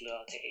factory, flew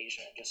out to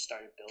Asia and just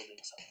started building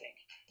something.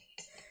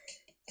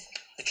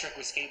 The trick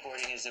with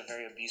skateboarding is a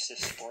very abusive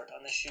sport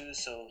on the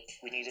shoes, so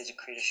we needed to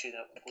create a shoe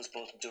that was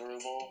both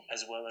durable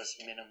as well as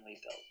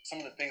minimally built. Some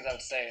of the things I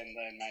would say in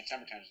my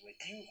temper tantrums, like,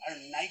 you are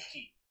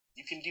Nike.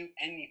 You can do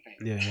anything.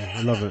 Yeah,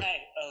 I love it.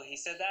 Oh, he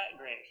said that?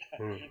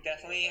 Great. He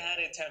definitely had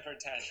a temper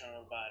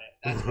tantrum about it.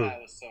 That's why I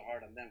was so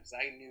hard on them, because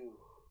I knew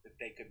that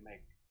they could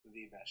make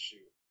the best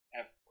shoe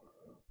ever.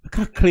 Look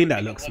how clean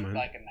that looks, man.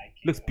 Like a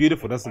Nike. Looks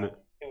beautiful, doesn't it?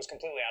 It was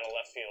completely out of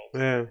left field.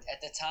 Yeah. At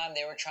the time,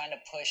 they were trying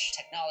to push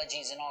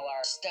technologies in all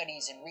our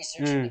studies and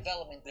research and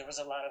development. There was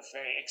a lot of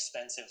very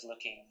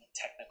expensive-looking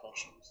technical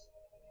shoes.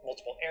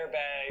 Multiple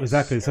airbags.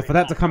 Exactly. So for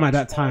that to come at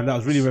that time, that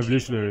was really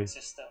revolutionary.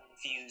 System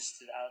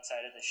fused to the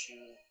outside of the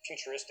shoe.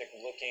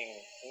 Futuristic-looking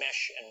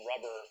mesh and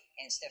rubber.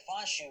 And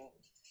Stefan's shoe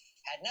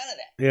had none of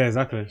that. Yeah,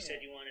 exactly. You said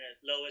you wanted it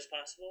low as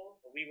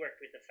possible. We worked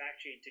with the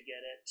factory to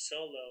get it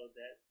so low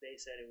that they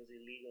said it was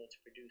illegal to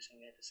produce, and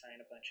we had to sign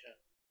a bunch of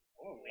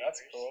Ooh,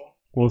 that's cool.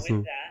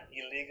 Awesome. With that,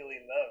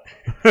 Illegally low.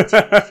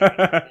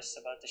 nervous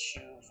about the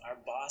shoe. Our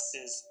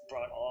bosses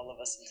brought all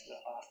of us into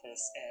the office,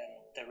 and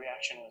the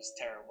reaction was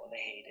terrible. They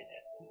hated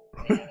it.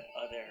 They had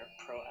other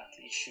pro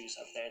athlete shoes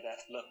up there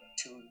that looked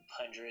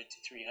 $200 to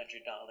 $300,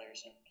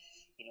 and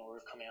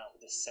we're coming out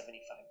with a $75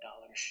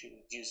 shoe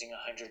using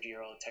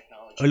 100-year-old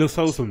technology. It looks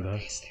awesome, though.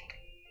 Basic.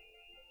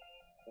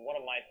 One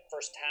of my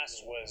first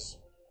tasks was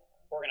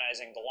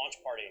organizing the launch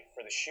party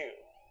for the shoe.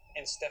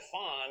 And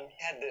Stefan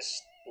had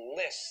this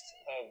list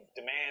of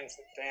demands,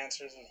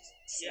 Dancers and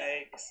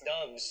snakes.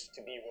 doves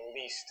to be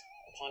released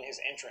upon his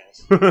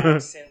entrance.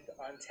 Absinthe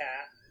on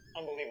tap.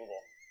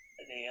 Unbelievable.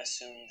 They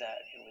assumed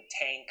that it would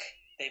tank.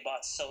 They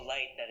bought so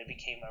light that it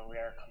became a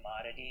rare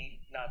commodity,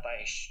 not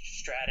by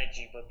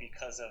strategy, but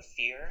because of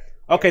fear.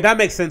 Okay, that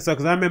makes sense, though,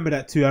 because I remember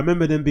that too. I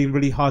remember them being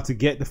really hard to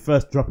get the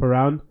first drop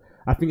around.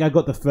 I think I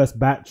got the first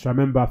batch. I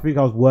think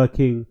I was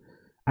working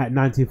at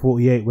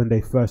 1948 when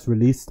they first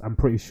released, I'm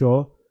pretty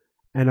sure.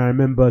 And I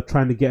remember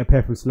trying to get a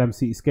pair from Slam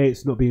City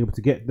Skates, not being able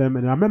to get them.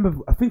 And I remember,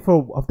 I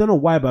don't know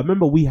why, but I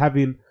remember we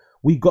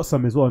got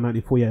some as well in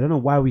 1948. I don't know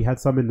why we had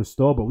some in the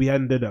store, but we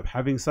ended up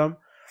having some.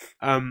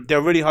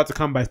 They're really hard to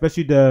come by,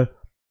 especially the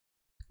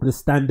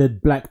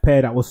standard black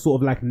pair that was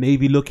sort of like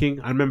navy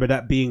looking. I remember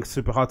that being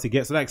super hard to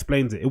get, so that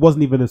explains it. It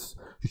wasn't even a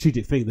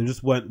strategic thing. They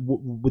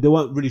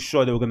weren't really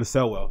sure they were going to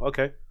sell well.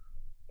 Okay.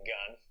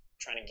 Gun,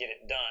 trying to get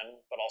it done,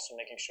 but also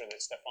making sure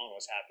that Stefan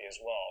was happy as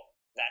well.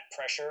 That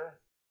pressure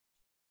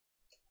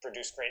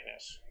produced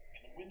greatness.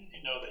 And when did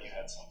you know that you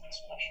had something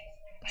special?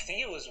 I think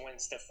it was when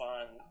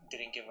Stefan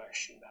didn't give our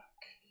shoe back.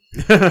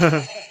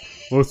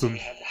 Awesome. We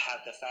had to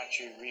have the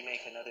factory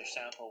remake another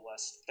sample while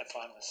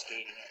Stefan was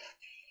skating it.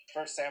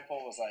 First sample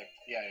was like,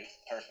 yeah,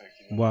 perfect.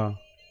 Wow.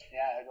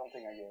 Yeah, I don't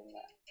think I gave him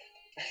that.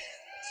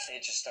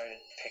 It just started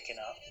picking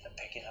up,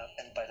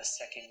 and by the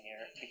second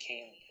year, it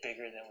became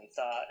bigger than we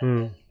thought.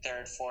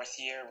 Third, fourth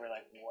year, we're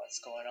like, what's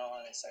going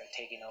on? It started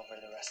taking over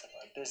the rest of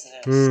our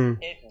business.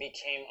 It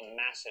became a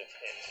massive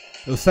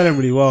hit. It was selling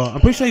really well.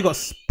 I'm pretty sure he got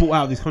bought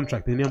out of this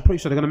contract, didn't he? I'm pretty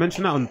sure they're going to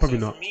mention that, or probably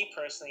not. For me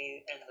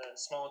personally, and the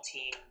small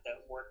team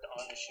that worked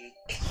on the shoe,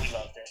 we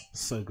loved it.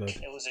 So good.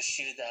 It was a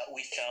shoe that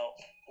we felt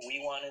we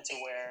wanted to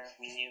wear.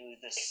 We knew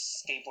the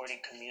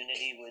skateboarding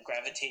community would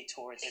gravitate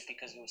towards it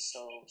because it was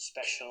so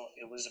special.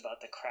 It was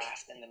about the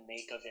craft and the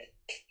make of it.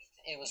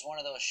 It was one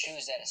of those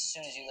shoes that as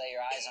soon as you lay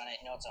your eyes on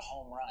it, it's a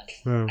home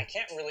run. I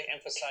can't really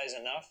emphasize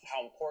enough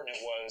how important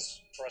it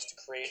was for us to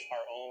create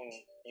our own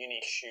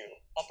unique shoe.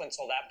 Up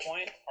until that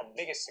point, our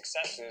biggest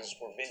successes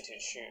were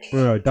vintage shoes.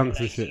 Dunks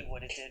and shit.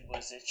 What it did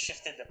was it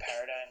shifted the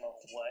paradigm of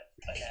what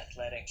an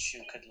athletic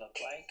shoe could look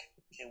like.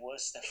 It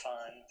was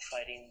Stefan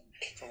fighting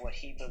for what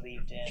he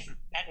believed in.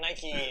 At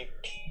Nike,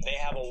 they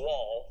have a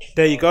wall.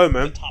 There you go,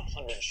 man. The top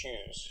 100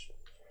 shoes.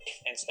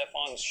 And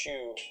Stefan's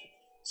shoe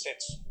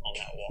sits on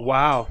that wall.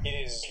 Wow. It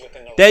is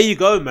within the... There you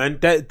go, man.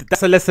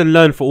 That's a lesson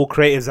learned for all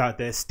creators out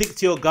there. Stick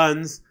to your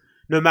guns,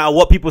 no matter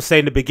what people say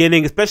in the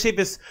beginning, especially if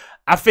it's...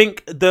 I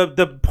think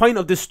the point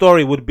of this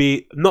story would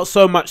be not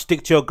so much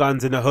stick to your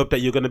guns in the hope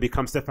that you're going to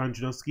become Stefan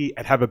Janoski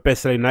and have a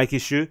best-selling Nike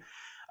shoe.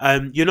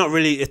 You're not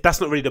really...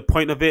 That's not really the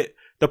point of it.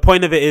 The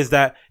point of it is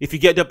that if you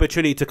get the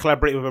opportunity to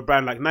collaborate with a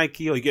brand like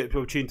Nike, or you get the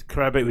opportunity to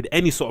collaborate with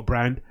any sort of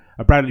brand,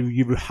 a brand that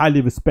you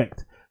highly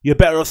respect, you're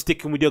better off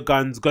sticking with your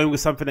guns, going with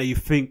something that you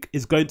think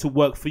is going to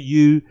work for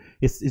you,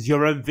 is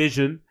your own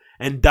vision,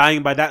 and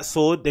dying by that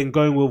sword, than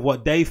going with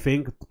what they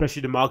think,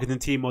 especially the marketing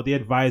team or the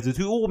advisors,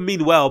 who all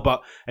mean well,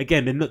 but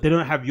again, they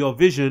don't have your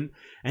vision.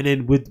 And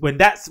then when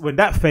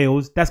that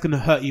fails, that's going to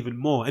hurt even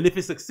more. And if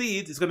it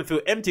succeeds, it's going to feel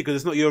empty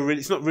because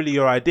it's not really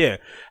your idea.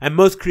 And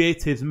most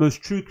creatives,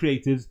 most true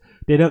creatives,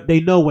 they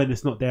know when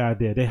it's not their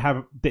idea.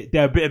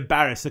 They're a bit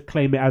embarrassed to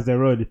claim it as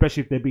their own,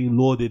 especially if they're being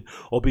lauded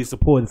or being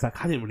supported. It's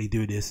like, I didn't really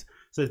do this.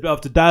 So it's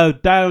better to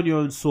die on your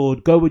own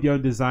sword, go with your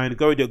own design,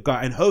 go with your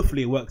gut, and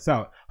hopefully it works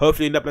out.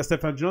 Hopefully you end up like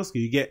Stefan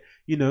Janoski.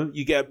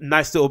 You get a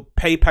nice little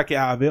pay packet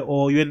out of it,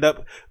 or you end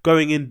up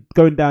going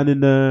down in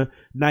the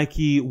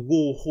Nike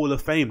Hall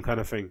of Fame kind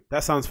of thing.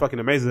 That sounds fucking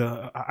amazing.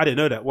 I didn't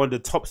know that. One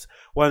of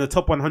the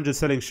top 100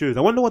 selling shoes.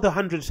 I wonder what the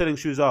 100 selling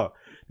shoes are.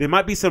 There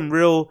might be some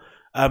real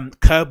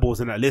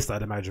curveballs in that list,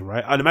 I'd imagine,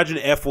 right? I'd imagine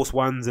Air Force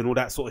Ones and all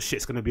that sort of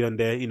shit's going to be on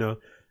there,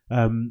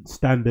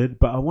 standard.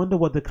 But I wonder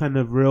what the kind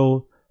of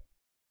real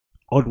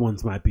odd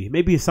ones might be.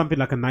 Maybe it's something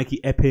like a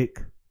Nike Epic,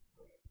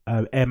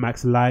 Air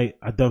Max Light.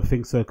 I don't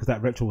think so, because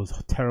that retro was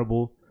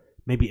terrible.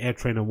 Maybe Air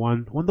Trainer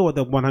 1. I wonder what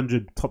the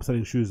 100 top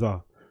selling shoes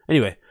are.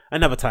 Anyway,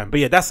 another time.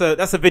 But yeah, that's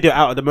a video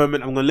out at the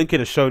moment. I'm going to link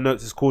in the show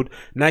notes. It's called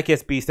Nike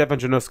SB Stefan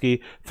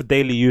Janoski for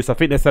daily use. I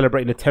think they're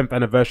celebrating the 10th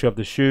anniversary of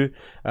the shoe.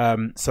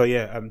 So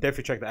yeah,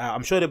 definitely check that out.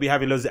 I'm sure they'll be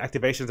having loads of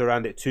activations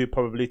around it too,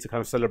 probably to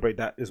kind of celebrate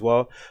that as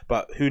well.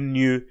 But who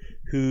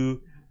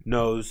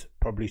knows?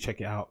 Probably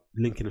check it out.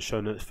 Link in the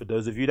show notes for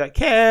those of you that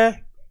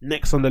care.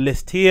 Next on the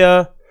list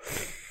here,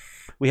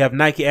 We have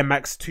Nike Air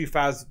Max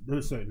 2000. No,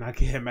 sorry,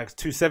 Nike Air Max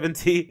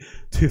 270,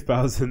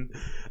 2000.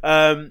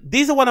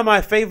 These are one of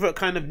my favorite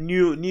kind of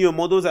newer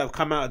models that have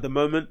come out at the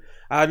moment.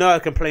 I know I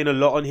complain a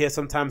lot on here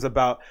sometimes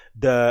about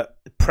the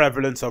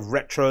prevalence of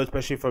retro,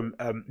 especially from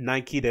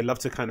Nike. They love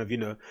to kind of, you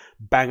know,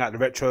 bang out the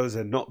retros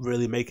and not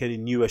really make any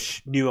newer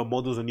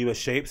models or newer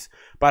shapes.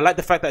 But I like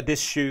the fact that this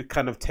shoe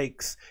kind of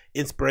takes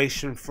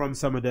inspiration from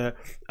some of the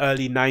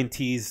early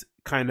 90s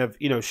kind of,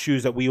 you know,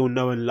 shoes that we all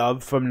know and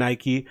love from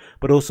Nike,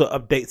 but also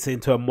updates it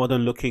into a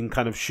modern looking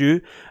kind of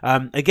shoe.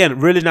 Again,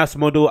 really nice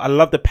model. I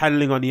love the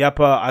paneling on the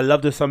upper. I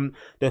love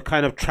the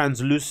kind of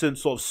translucent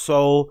sort of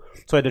sole.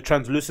 Sorry, the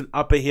translucent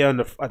upper here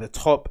on at the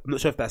top. I'm not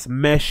sure if that's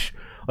mesh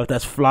or if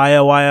that's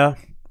flyer wire.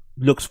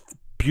 Looks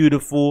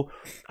beautiful.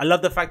 I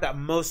love the fact that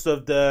most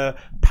of the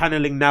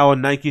paneling now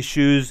on Nike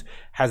shoes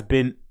has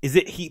been, is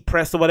it heat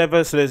pressed or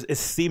whatever, so it's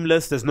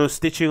seamless. There's no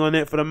stitching on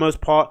it for the most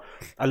part.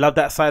 I love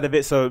that side of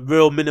it. So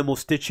real minimal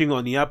stitching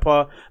on the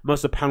upper.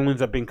 Most of the panelings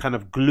have been kind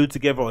of glued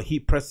together or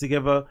heat pressed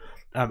together.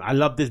 I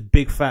love this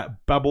big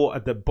fat bubble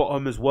at the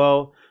bottom as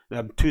well.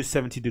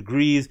 270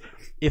 degrees.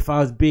 If I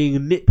was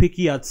being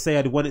nitpicky, I'd say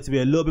I'd want it to be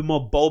a little bit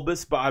more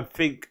bulbous, but I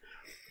think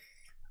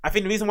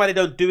the reason why they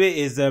don't do it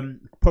is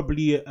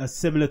probably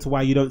similar to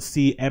why you don't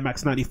see Air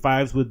Max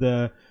 95s with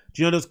the,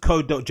 do you know those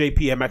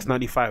code.jp Air Max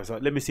 95s?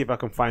 Right? Let me see if I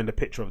can find a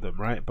picture of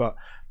them, right? But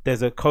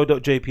there's a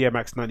code.jp Air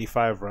Max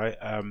 95, right?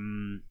 Let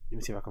me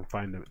see if I can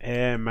find them.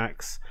 Air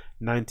Max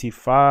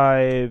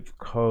 95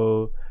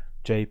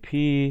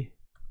 code.jp.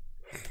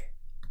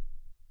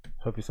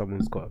 Hopefully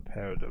someone's got a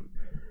pair of them.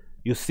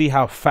 You'll see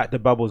how fat the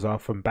bubbles are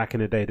from back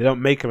in the day. They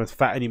don't make them as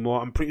fat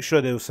anymore. I'm pretty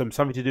sure there was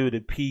something to do with the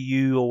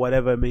PU or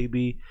whatever,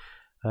 maybe.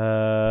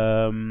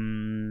 Let's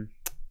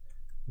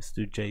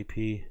do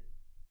JP.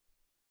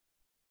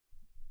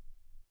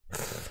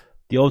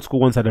 The old school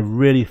ones had a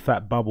really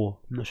fat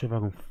bubble. I'm not sure if I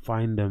can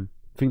find them.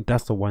 I think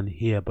that's the one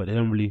here, but they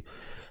don't really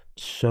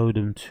show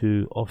them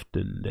too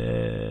often.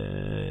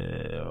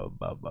 There.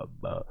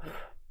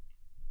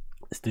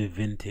 Let's do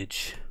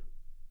vintage.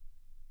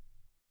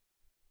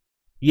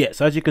 Yeah,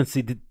 so as you can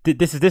see,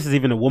 this is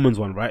even a woman's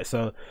one, right?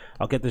 So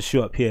I'll get the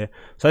shoe up here.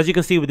 So as you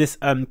can see with this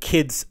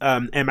kids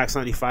Air Max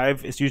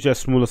 95, it's usually a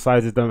smaller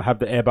size. It don't have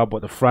the air bubble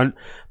at the front.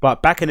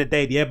 But back in the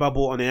day, the air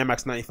bubble on the Air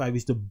Max 95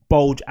 used to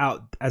bulge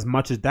out as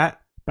much as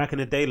that. Back in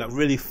the day, like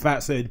really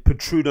fat, so it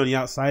protrude on the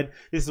outside.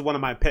 This is one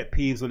of my pet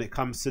peeves when it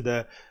comes to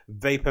the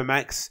Vapor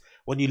Max.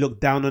 When you look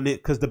down on it,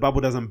 because the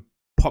bubble doesn't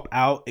pop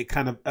out, it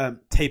kind of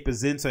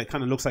tapers in, so it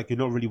kind of looks like you're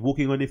not really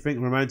walking on anything.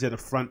 It reminds you of the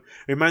front,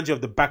 it reminds you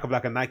of the back of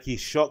like a Nike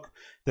Shock.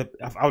 I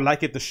would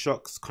like it, the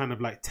Shocks kind of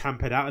like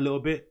tampered out a little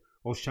bit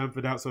or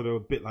chamfered out, so they're a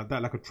bit like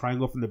that, like a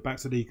triangle from the back,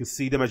 so that you can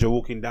see them as you're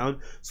walking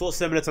down. Sort of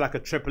similar to like a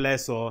Triple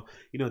S or,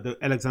 you know, the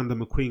Alexander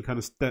McQueen kind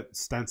of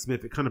Stan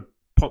Smith. It kind of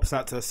pops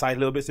out to the side a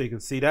little bit so you can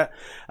see that.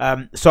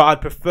 So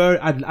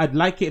I'd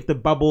like it if the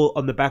bubble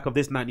on the back of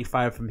this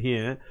 95 from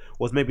here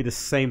was maybe the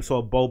same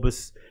sort of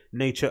bulbous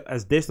nature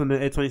as this on the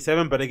Air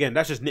 27, but again,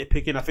 that's just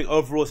nitpicking. I think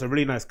overall it's a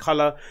really nice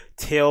color,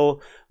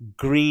 teal,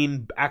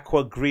 green,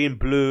 aqua, green,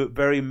 blue,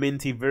 very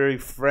minty, very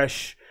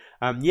fresh.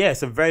 Yeah,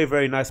 it's a very,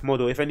 very nice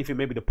model. If anything,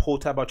 maybe the pull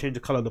tab, I'll change the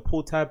color of the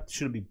pull tab. It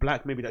shouldn't be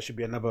black. Maybe that should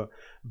be another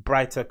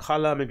brighter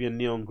color, maybe a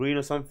neon green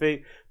or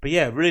something. But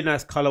yeah, really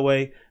nice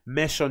colorway.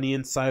 Mesh on the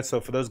inside.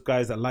 So for those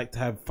guys that like to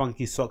have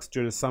funky socks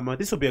during the summer,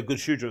 this will be a good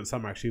shoe during the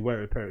summer, actually.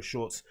 Wear a pair of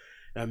shorts.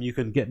 You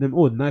can get them.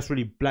 Oh, nice,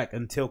 really black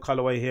and teal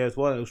colorway here as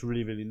well. It looks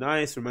really, really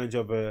nice. Reminds me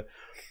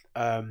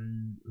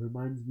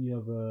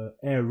of a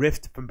Air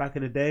Rift from back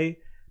in the day.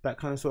 That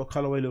kind of sort of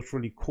colorway looks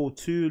really cool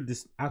too.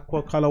 This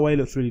aqua colorway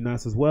looks really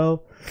nice as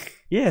well.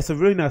 Yeah, it's a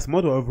really nice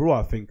model overall,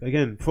 I think.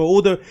 Again, for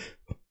all the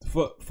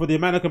for the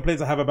amount of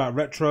complaints I have about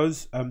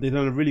retros, they've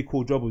done a really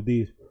cool job with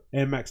these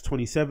Air Max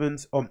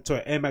 27s.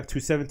 Air Max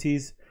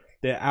 270s.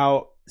 They're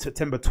out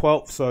September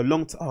 12th, so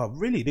oh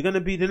really? They're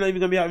not even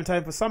gonna be out in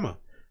time for summer.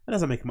 That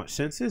doesn't make much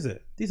sense, is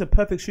it? These are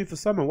perfect shoes for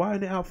summer. Why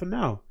aren't they out for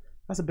now?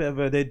 That's a bit of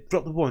a, they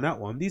dropped the ball on that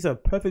one. These are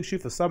perfect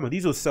shoes for summer.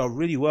 These will sell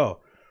really well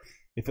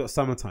if it's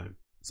summertime.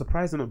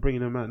 Surprised they're not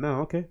bringing them out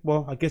now. Okay,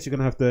 well, I guess you're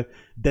gonna have to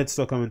dead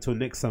stock them until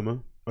next summer,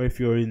 or if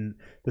you're in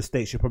the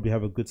States, you'll probably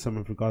have a good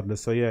summer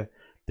regardless. So yeah,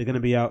 they're gonna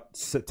be out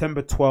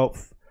September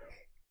 12th.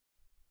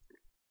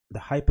 The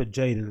Hyper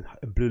Jade and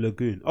Blue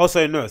Lagoon.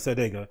 Also, no, so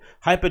there you go.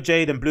 Hyper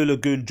Jade and Blue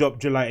Lagoon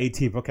dropped July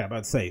 18th. Okay, I'm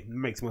about to say, it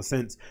makes more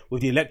sense.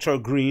 With the Electro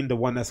Green, the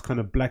one that's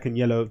kind of black and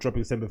yellow,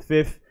 dropping December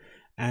 5th.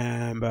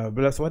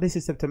 But so why this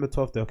is September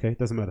 12th? Okay,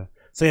 doesn't matter.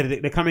 So yeah,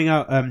 they're coming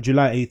out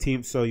July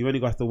 18th. So you only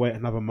got to wait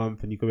another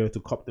month, and you can be able to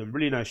cop them.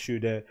 Really nice shoe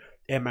there.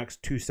 Air Max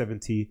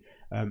 270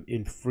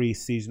 in 3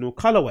 seasonal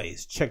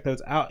colorways. Check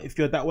those out if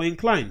you're that way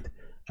inclined.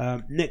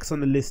 Next on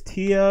the list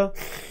here,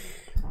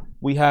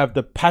 we have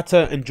the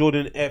Patta and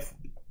Jordan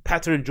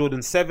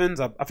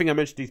 7s. I think I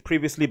mentioned these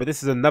previously, but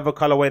this is another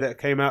colorway that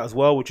came out as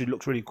well, which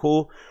looks really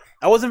cool.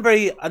 I wasn't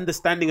very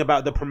understanding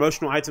about the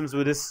promotional items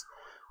with this.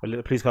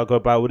 Please can't go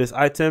by with this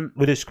item,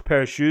 with this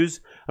pair of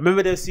shoes. I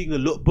remember they were seeing a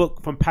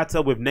lookbook from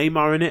Patta with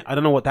Neymar in it. I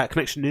don't know what that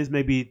connection is.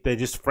 Maybe they're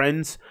just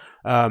friends.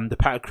 The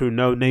Patta crew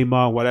know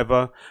Neymar,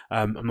 whatever.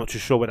 I'm not too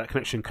sure where that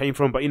connection came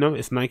from, but you know,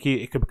 it's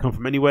Nike. It could come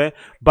from anywhere.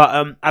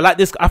 But I like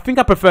this. I think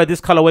I prefer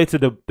this colorway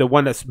to the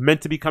one that's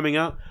meant to be coming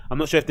out. I'm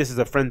not sure if this is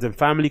a friends and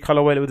family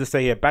colorway. Let me just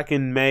say here, back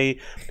in May,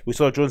 we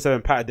saw Jordan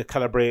 7 Patta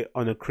decalibrate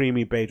on a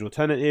creamy beige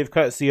alternative,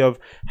 courtesy of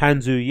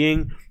Handmaid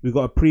Ying. We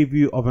got a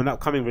preview of an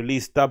upcoming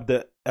release dubbed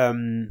the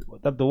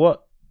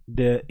what?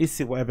 The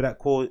issue, whatever that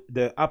called.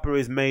 The upper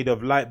is made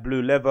of light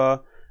blue leather.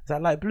 Is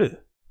that light blue?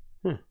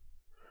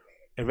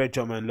 A red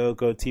Jumpman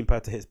logo. Team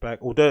Patta hits back.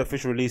 Although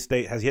official release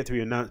date has yet to be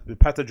announced, the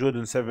Patta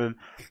Jordan 7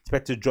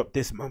 expected to drop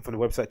this month on the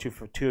website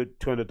for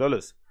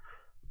 $200.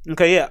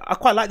 Okay, yeah, I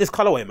quite like this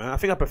colorway, man. I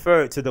think I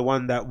prefer it to the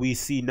one that we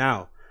see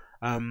now.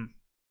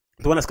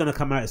 The one that's going to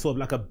come out is sort of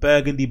like a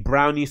burgundy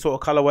brownie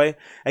sort of colorway.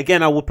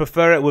 Again, I would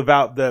prefer it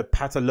without the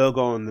Patta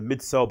logo on the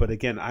midsole, but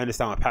again, I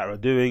understand what Patta are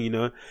doing. You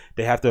know,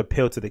 they have to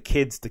appeal to the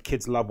kids. The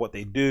kids love what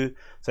they do.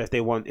 So if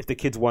the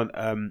kids want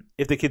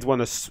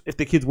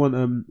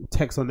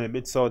text on their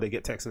midsole, they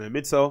get text on their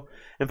midsole.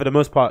 And for the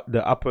most part,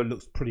 the upper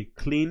looks pretty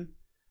clean.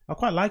 I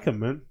quite like them,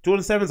 man.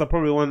 Jordan 7s are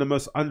probably one of the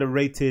most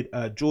underrated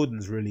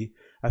Jordans, really.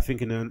 I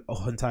think in the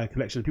entire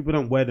collection, people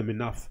don't wear them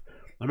enough.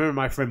 I remember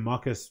my friend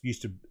Marcus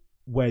used to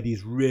wear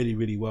these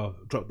really well,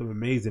 drop them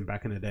amazing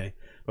back in the day,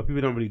 but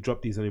people don't really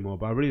drop these anymore.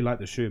 But I really like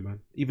the shoe, man.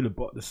 Even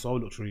the sole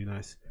looks really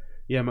nice.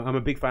 Yeah, I'm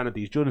a big fan of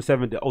these Jordan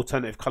 7, the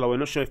alternative colorway.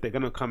 Not sure if they're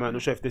gonna come out.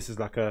 Not sure if this is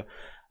like a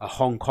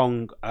Hong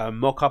Kong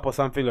mock-up or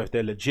something, or if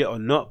they're legit or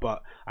not,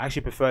 but I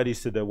actually prefer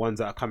these to the ones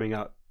that are coming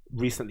out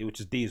recently, which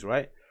is these,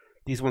 right?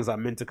 These ones are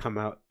meant to come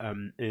out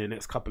in the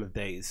next couple of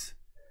days,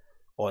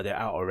 or they're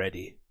out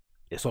already.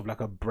 It's sort of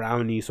like a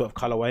brownie sort of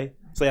colorway.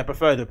 So yeah, I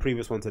prefer the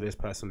previous one to this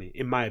personally.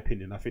 In my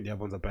opinion, I think the other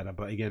ones are better.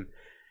 But again,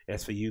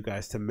 it's for you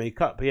guys to make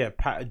up. But yeah,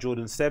 Patta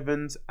Jordan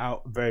 7s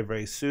out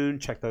very soon.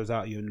 Check those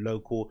out, your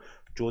local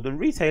Jordan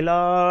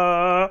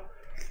retailer.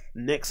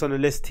 Next on the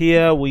list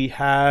here, we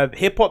have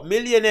hip hop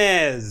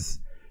millionaires.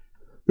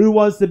 Who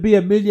wants to be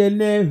a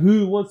millionaire?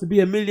 Who wants to be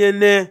a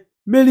millionaire?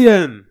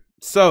 Million.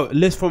 So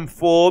list from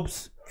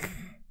Forbes,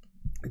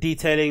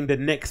 detailing the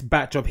next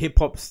batch of hip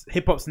hop's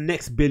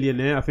next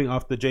billionaire. I think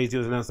after Jay-Z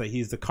was announced that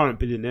he's the current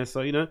billionaire,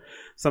 so you know,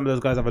 some of those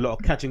guys have a lot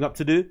of catching up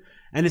to do.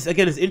 And it's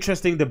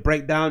interesting the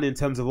breakdown in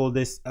terms of all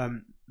this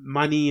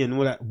money and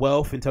all that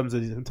wealth in terms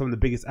of some of the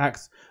biggest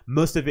acts.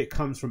 Most of it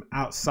comes from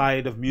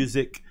outside of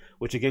music,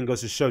 which again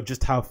goes to show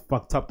just how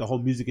fucked up the whole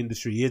music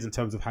industry is in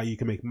terms of how you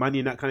can make money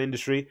in that kind of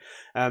industry.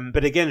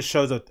 But again, it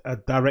shows a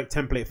direct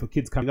template for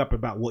kids coming up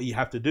about what you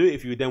have to do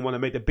if you then want to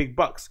make the big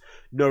bucks.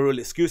 No real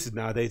excuses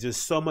now. There's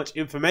just so much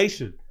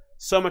information.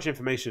 So much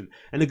information.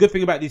 And the good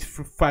thing about these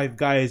 5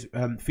 guys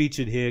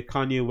featured here,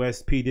 Kanye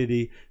West, P.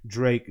 Diddy,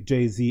 Drake,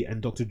 Jay-Z,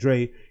 and Dr.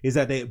 Dre, is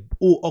that they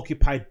all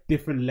occupy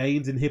different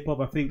lanes in hip-hop.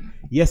 I think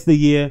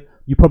yesteryear,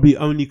 you probably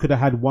only could have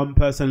had one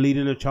person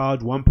leading the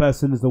charge. One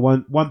person is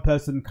one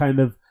person kind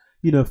of,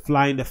 you know,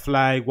 flying the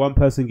flag, one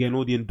person getting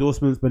all the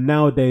endorsements. But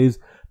nowadays,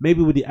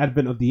 maybe with the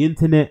advent of the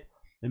internet,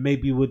 and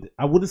maybe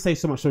I wouldn't say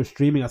so much so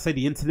streaming, I'd say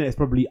the internet has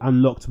probably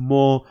unlocked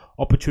more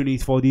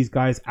opportunities for these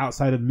guys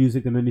outside of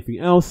music than anything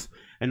else.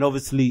 And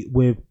obviously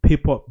with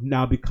hip hop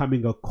now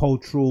becoming a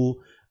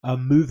cultural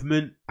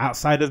movement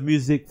outside of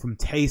music, from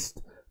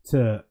taste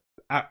to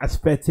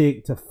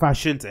aesthetic to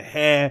fashion to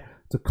hair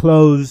to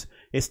clothes,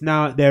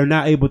 they're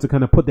now able to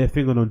kind of put their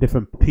finger on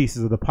different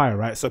pieces of the pie,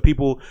 right? So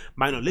people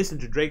might not listen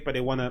to Drake, but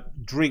they want to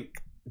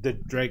drink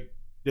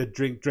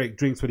Drake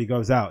drinks when he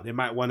goes out. They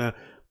might want to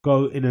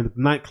go in a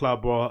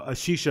nightclub or a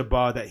shisha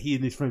bar that he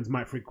and his friends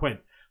might frequent.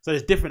 So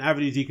there's different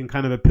avenues you can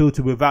kind of appeal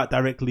to without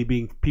directly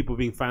being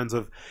fans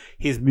of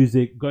his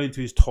music, going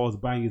to his tours,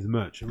 buying his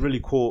merch. A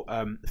really cool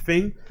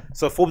thing.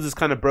 So Forbes has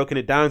kind of broken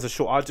it down. It's a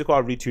short article.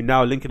 I'll read to you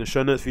now. Link in the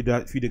show notes for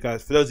you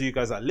guys. For those of you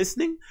guys that are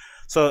listening.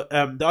 So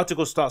the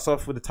article starts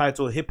off with the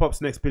title "Hip Hop's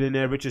Next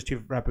Billionaire: Richest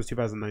Rappers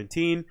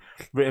 2019,"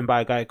 written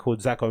by a guy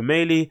called Zach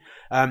O'Malley.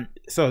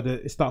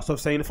 It starts off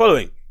saying the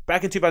following.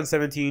 Back in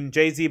 2017,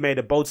 Jay-Z made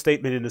a bold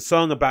statement in a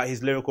song about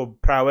his lyrical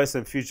prowess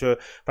and future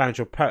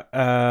financial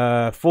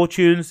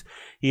fortunes.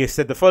 He has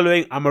said the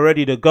following: "I'm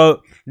already the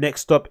GOAT.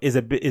 Next stop is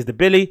the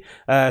Billy."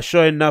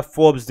 Sure enough,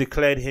 Forbes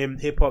declared him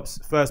hip-hop's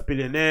first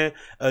billionaire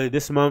early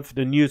this month.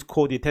 The news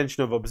caught the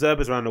attention of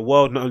observers around the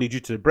world, not only due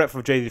to the breadth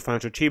of Jay-Z's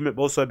financial achievement,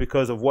 but also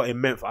because of what it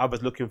meant for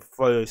others looking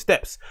for those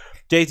steps.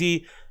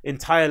 Jay-Z's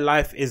entire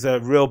life is a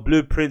real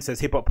blueprint, says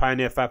hip-hop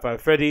pioneer Fat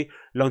Five Freddy,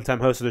 longtime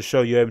host of the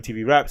show Yo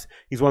MTV Raps.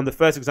 He's one of the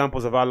first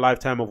examples of our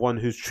lifetime of one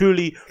who's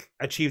truly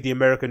achieved the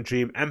American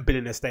dream and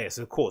billionaire status,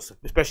 of course,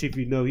 especially if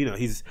you know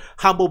his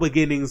humble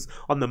beginnings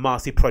on the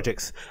Marcy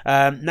projects.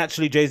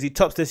 Naturally, Jay-Z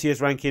tops this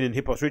year's ranking in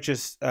hip-hop's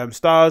richest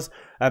stars.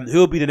 Who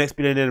will be the next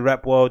billionaire in the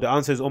rap world? The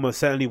answer is almost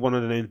certainly one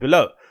of the names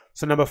below.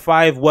 So number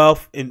 5,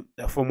 wealth,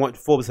 from what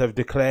Forbes have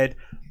declared.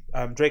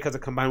 Drake has a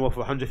combined wealth of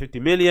 150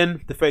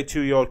 million. The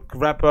 32-year-old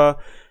rapper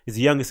is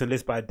the youngest in the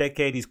list by a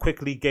decade. He's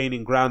quickly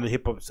gaining ground in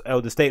hip-hop's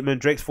elder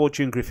statement. Drake's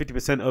fortune grew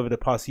 50% over the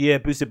past year,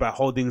 boosted by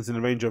holdings in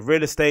a range of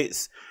real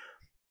estates.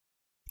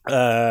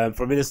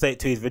 From real estate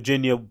to his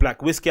Virginia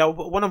black whiskey. I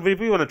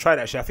really want to try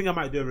that shit. I think I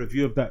might do a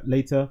review of that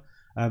later.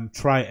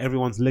 try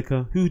everyone's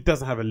liquor. Who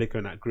doesn't have a liquor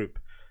in that group?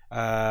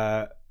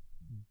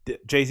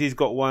 Jay-Z's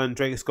got one,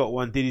 Drake's got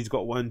one, Diddy's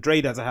got one,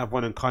 Dre doesn't have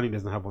one, and Kylie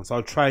doesn't have one. So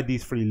I'll try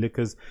these 3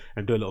 liquors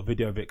and do a little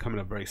video of it coming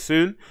up very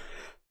soon.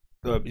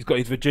 He's got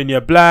his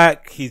Virginia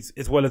Black, he's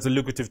as well as a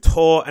lucrative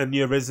tour and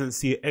new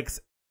residency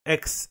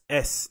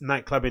XS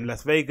nightclub in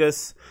Las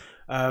Vegas.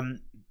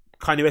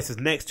 Kanye West is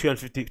next,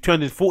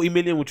 240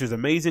 million, which is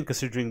amazing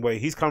considering where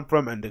he's come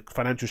from and the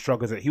financial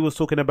struggles that he was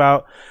talking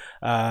about.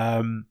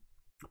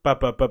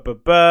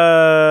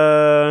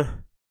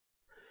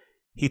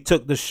 He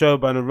took the show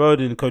by the road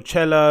in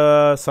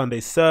Coachella, Sunday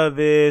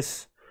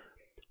service,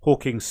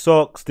 hawking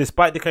socks.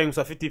 Despite declaring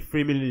himself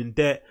 53 million in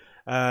debt,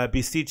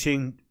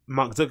 beseeching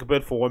Mark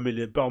Zuckerberg for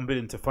 $1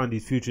 billion to fund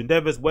his future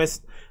endeavors,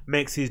 West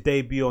makes his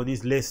debut on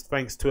his list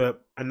thanks to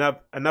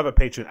another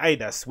patron,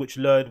 Adidas, which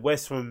lured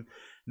West from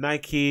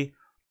Nike.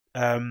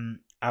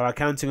 Our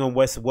accounting on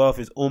West's wealth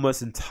is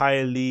almost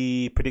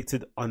entirely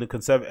predicted on the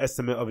conservative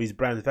estimate of his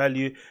brand's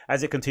value.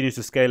 As it continues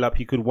to scale up,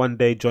 he could one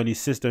day join his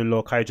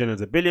sister-in-law, Kylie Jenner,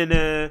 as a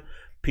billionaire.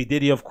 P.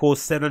 Diddy, of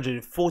course,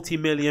 740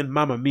 million.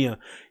 Mamma mia.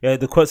 Yeah,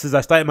 the quote says,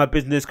 I started my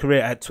business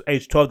career at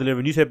age 12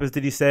 delivering newspapers,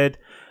 Diddy said.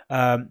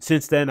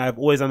 Since then, I've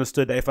always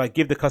understood that if I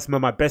give the customer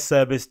my best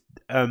service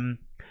and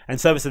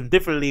service them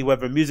differently,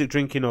 whether music,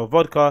 drinking, or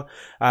vodka,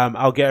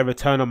 I'll get a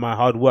return on my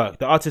hard work.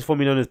 The artist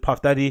formerly known as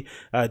Puff Daddy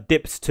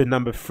dips to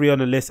number 3 on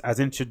the list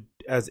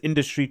as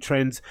industry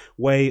trends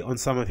weigh on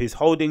some of his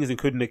holdings,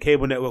 including the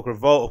cable network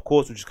Revolt, of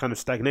course, which is kind of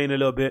stagnating a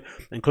little bit,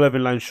 and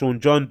clothing line Sean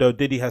John, though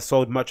Diddy has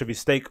sold much of his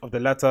stake of the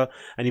latter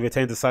and he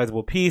retains a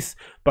sizable piece.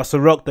 But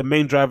Ciroc, the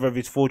main driver of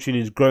his fortune,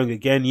 is growing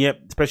again.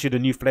 Yep, especially the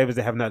new flavors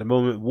they have now at the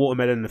moment,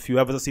 watermelon and a few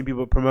others I've seen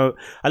people promote.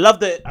 I love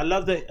the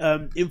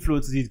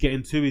influencers he's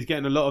getting too. He's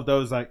getting a lot of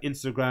those like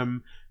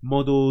Instagram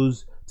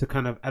models to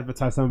kind of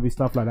advertise some of his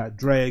stuff, like that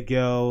Drea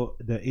girl,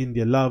 the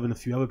India Love, and a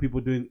few other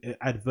people doing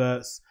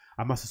adverts.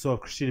 I must have saw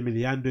Christina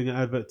Milian doing an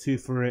advert too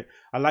for it.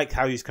 I like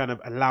how he's kind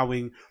of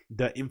allowing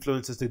the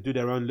influencers to do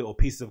their own little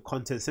pieces of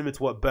content, similar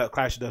to what Bert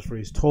Kreischer does for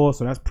his tour.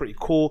 So that's pretty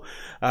cool.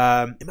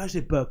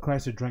 Imagine if Bert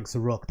Kreischer drank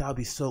Ciroc. That would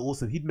be so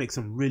awesome. He'd make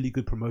some really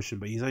good promotion,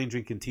 but he's only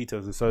drinking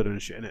Tito's and soda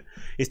and shit, innit?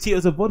 Is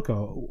Tito's a vodka?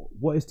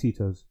 What is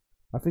Tito's?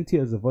 I think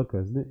Tito's is a vodka,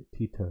 isn't it?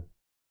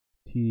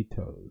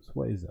 Tito's.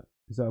 What is that?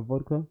 Is that a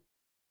vodka?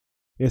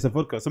 Yeah, it's a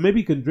vodka. So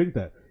maybe you can drink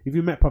that. If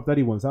you met Puff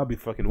Daddy once, that would be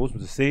fucking awesome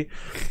to see.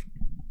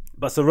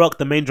 But Ciroc,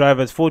 the main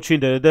driver, is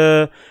fortune,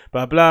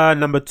 blah, blah.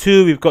 Number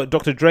 2, we've got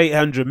Dr. Dre,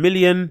 100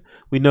 million.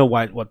 We know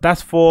what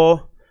that's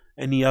for.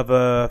 Any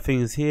other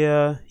things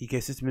here? He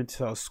gets system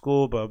into our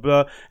school, blah,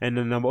 blah. And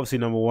then obviously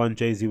number 1,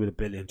 Jay-Z with $1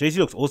 billion. Jay-Z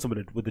looks awesome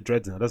with the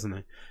dreads now, doesn't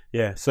he?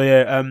 Yeah, so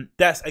yeah,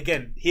 that's,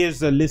 again,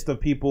 here's a list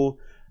of people.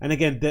 And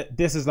again,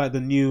 this is like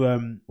the new,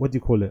 what do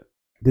you call it?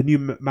 The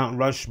new Mount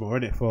Rushmore,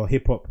 isn't it? For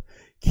hip-hop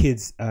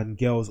kids and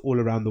girls all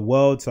around the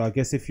world. So I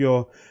guess if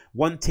you're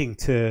wanting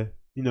to,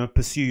 you know,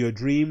 pursue your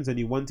dreams and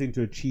you're wanting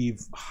to achieve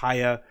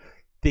higher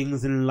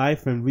things in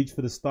life and reach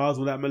for the stars,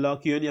 all that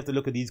malarkey, you only have to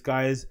look at these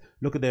guys,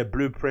 look at their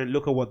blueprint,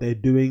 look at what they're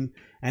doing.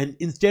 And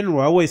in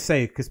general, I always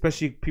say,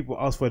 especially people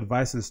ask for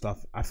advice and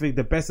stuff, I think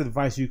the best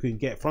advice you can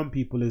get from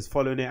people is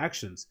following their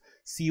actions.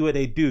 See what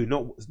they do,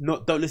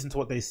 not don't listen to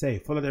what they say.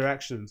 Follow their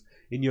actions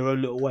in your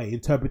own little way.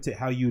 Interpret it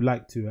how you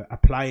like to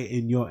apply it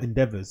in your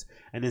endeavors,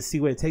 and then see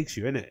where it takes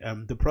you,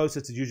 innit? The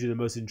process is usually the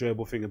most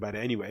enjoyable thing about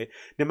it anyway.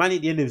 The money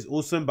at the end is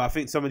awesome, but I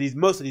think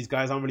most of these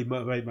guys aren't really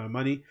motivated by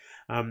money.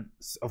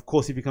 Of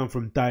course, if you come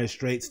from dire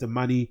straits, the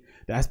money,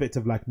 the aspect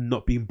of like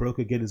not being broke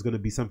again is going to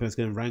be something that's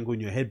going to wrangle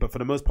in your head. But for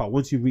the most part,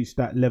 once you reach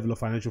that level of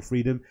financial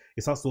freedom,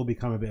 it starts to all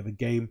become a bit of a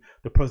game.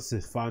 The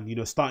process is fun, you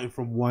know, starting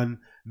from 1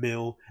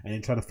 mil and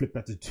then trying to flip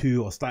that to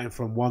 2, or starting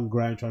from 1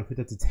 grand trying to flip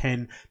that to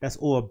 10. That's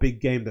all a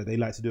big game that they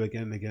like to do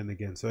again and again and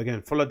again. So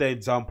again, follow their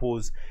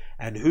examples,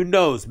 and who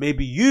knows,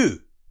 maybe you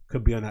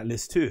could be on that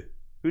list too.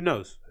 Who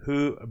knows?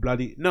 Who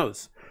bloody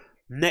knows?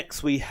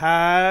 Next we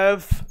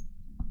have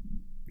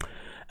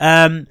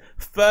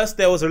first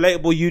there was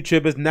relatable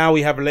YouTubers, now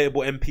we have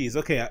relatable MPs.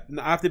 Okay,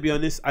 I have to be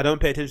honest, I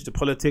don't pay attention to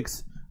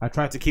politics. I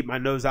try to keep my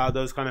nose out of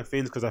those kind of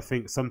things because I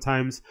think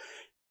sometimes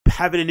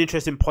having an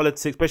interest in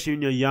politics, especially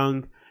when you're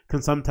young,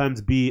 can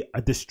sometimes be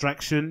a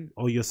distraction,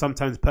 or you're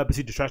sometimes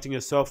purposely distracting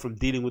yourself from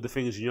dealing with the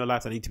things in your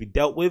life that need to be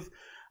dealt with.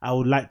 I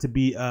would like to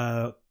be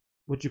a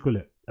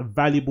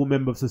valuable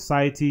member of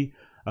society,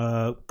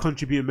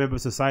 contributing member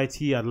of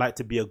society. I'd like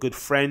to be a good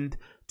friend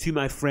to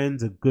my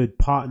friends, a good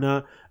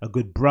partner, a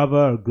good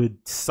brother, a good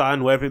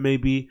son, wherever it may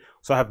be.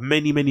 So I have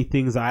many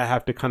things that I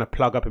have to kind of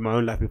plug up in my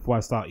own life before I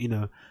start, you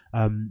know,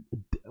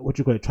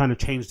 trying to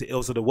change the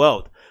ills of the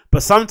world.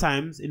 But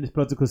sometimes in this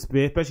political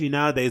sphere, especially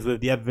nowadays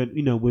with the advent,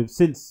 you know,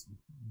 since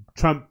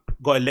Trump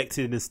got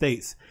elected in the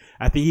States,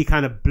 I think he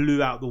kind of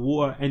blew out the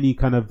water any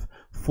kind of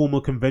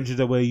formal conventions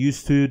that we're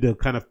used to, the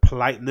kind of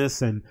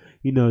politeness and,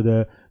 you know,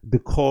 the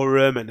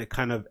decorum and the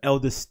kind of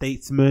elder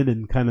statesman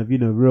and kind of, you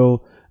know,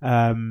 real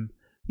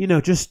you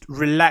know, just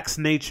relaxed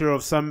nature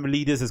of some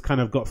leaders has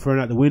kind of got thrown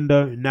out the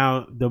window.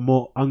 Now, the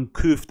more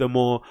uncouth, the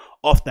more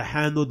off the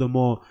handle, the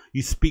more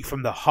you speak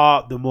from the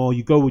heart, the more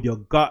you go with your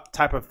gut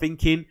type of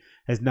thinking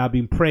has now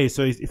been praised.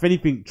 So if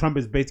anything, Trump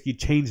has basically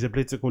changed the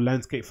political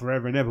landscape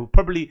forever and ever,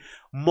 probably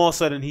more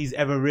so than he's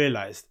ever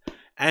realized.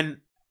 And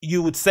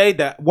you would say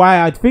that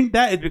why I think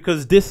that is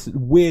because this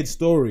weird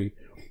story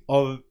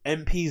of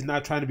MPs now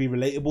trying to be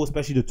relatable,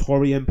 especially the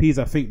Tory MPs.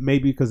 I think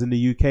maybe because in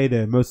the UK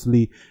they're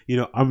mostly, you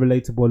know,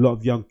 unrelatable. A lot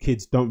of young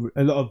kids don't.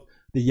 A lot of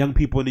the young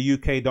people in the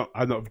UK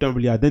don't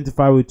really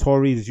identify with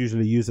Tories. It's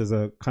usually used as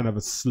a kind of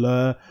a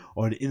slur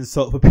or an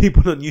insult for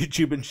people on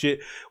YouTube and shit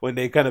when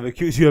they kind of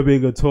accuse you of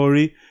being a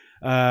Tory.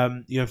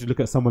 You have to look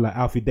at someone like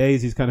Alfie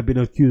Days. He's kind of been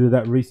accused of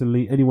that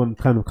recently. Anyone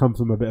kind of comes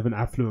from a bit of an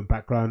affluent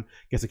background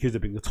gets accused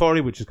of being a Tory,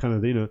 which is kind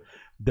of,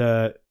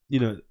 the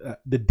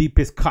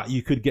deepest cut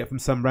you could get from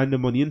some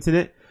random on the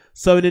internet.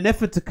 So in an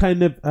effort to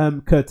kind of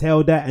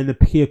curtail that and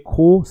appear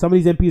cool, some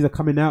of these MPs are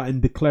coming out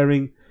and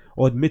declaring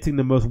or admitting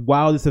the most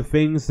wildest of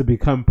things to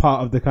become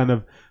part of the kind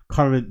of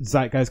current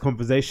zeitgeist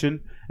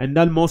conversation, and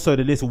none more so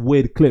than this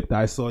weird clip that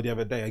I saw the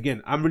other day.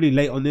 Again, I'm really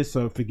late on this,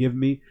 so forgive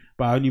me,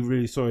 but I only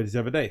really saw it the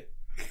other day.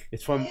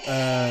 It's from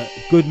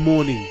Good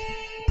Morning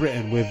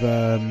Britain with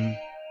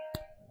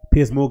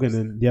Piers Morgan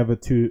and the other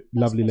two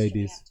lovely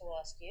ladies.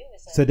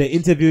 So they're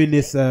interviewing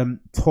this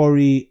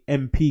Tory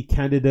MP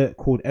candidate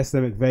called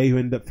Esther McVeigh, who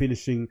ended up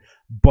finishing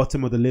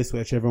bottom of the list,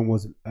 which everyone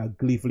was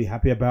gleefully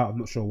happy about. I'm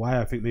not sure why.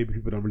 I think maybe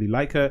people don't really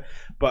like her.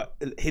 But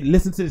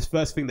listen to this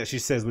first thing that she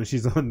says when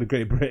she's on the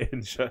Great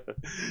Britain show.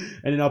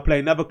 And then I'll play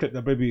another clip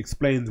that maybe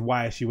explains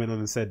why she went on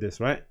and said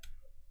this, right?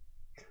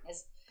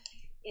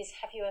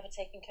 Have you ever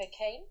taken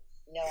cocaine?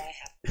 No, I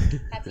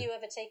haven't. Have you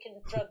ever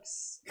taken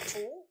drugs at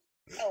all?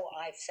 Oh,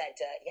 I've said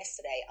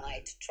yesterday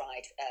I'd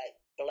tried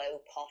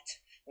blow pot,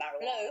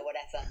 marijuana, Blow?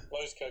 whatever.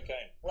 Blow's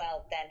cocaine.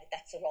 Well, then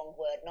that's the wrong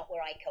word. Not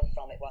where I come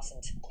from. It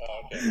wasn't.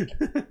 Oh, okay.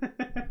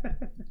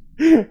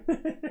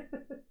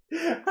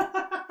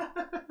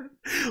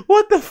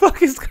 What the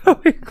fuck is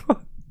going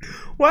on?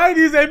 Why are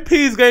these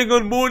MPs going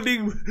on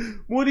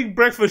morning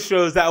breakfast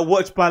shows that are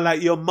watched by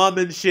like your mum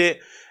and shit,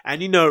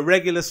 and you know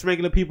regular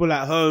people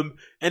at home,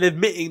 and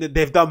admitting that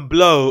they've done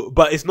blow,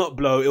 but it's not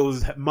blow, it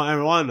was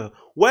marijuana?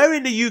 Where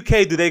in the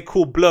UK do they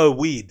call blow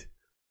weed?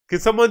 Can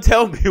someone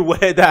tell me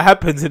where that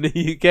happens in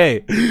the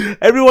UK?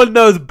 Everyone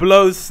knows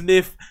blow,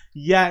 sniff,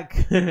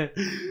 yak. That's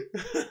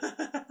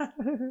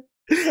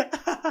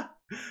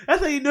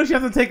how you know she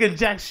hasn't taken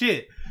jack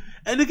shit.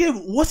 And again,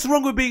 what's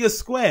wrong with being a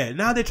square?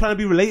 Now they're trying to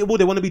be relatable.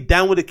 They want to be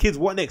down with the kids.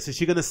 What next? Is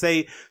she going to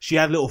say she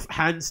had a little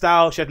hand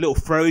style? She had a little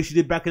throw she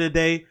did back in the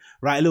day,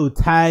 right? A little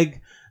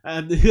tag.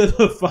 And you're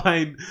going to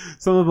find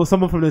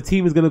someone from the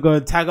team is going to go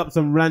and tag up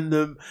some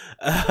random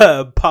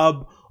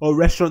pub or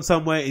restaurant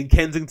somewhere in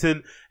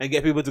Kensington and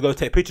get people to go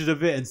take pictures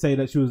of it and say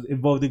that she was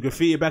involved in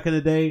graffiti back in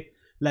the day.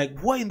 Like,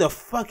 what in the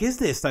fuck is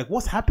this? Like,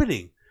 what's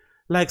happening?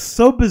 Like,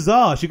 so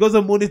bizarre. She goes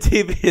on morning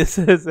TV and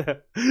says,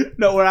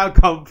 not where I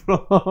come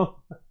from.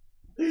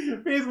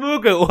 Piers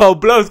Morgan, well,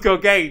 blows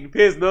cocaine.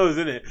 Piers knows,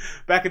 isn't it?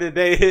 Back in the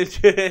day.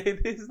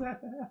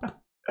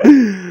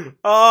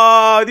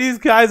 Oh, these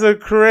guys are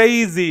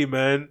crazy,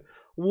 man.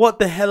 What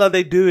the hell are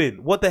they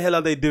doing? What the hell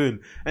are they doing?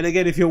 And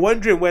again, if you're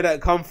wondering where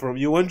that come from,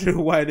 you're wondering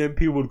why an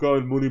MP would go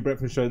on morning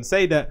breakfast show and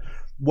say that,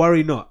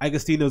 worry not.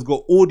 Agostinho's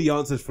got all the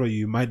answers for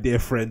you, my dear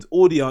friends.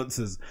 All the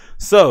answers.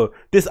 So,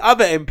 this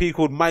other MP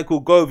called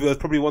Michael Gove, who is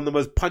probably one of the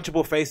most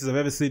punchable faces I've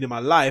ever seen in my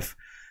life,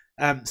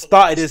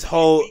 started this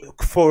whole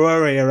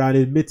furore around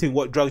admitting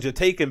what drugs you're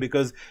taking,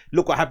 because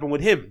look what happened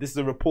with him. This is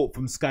a report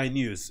from Sky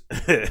News.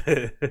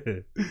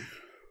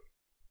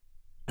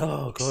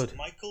 Oh, God.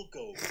 Michael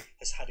Gove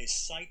has had his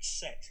sights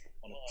set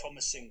on a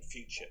promising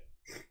future.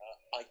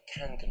 I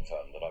can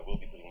confirm that I will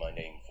be putting my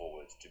name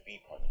forward to be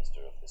Prime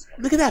Minister of this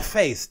country. Look at that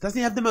face. Doesn't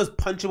he have the most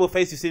punchable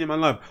face you've seen in my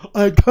life?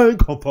 I can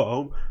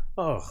confirm.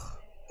 Oh.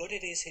 But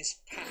it is his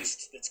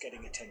past that's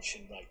getting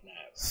attention right now.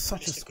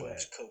 Such a Mr. square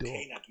Gove's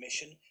cocaine dog.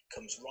 admission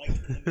comes right in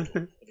the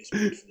middle of his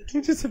bid for the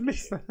You just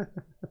admits leadership.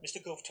 that.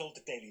 Mr. Gove told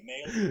the Daily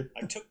Mail,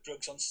 I took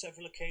drugs on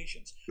several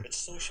occasions. It's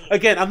social.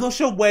 Again, I'm not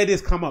sure where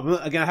this come up.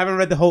 Again, I haven't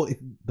read the whole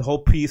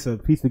piece, so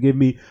please forgive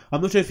me.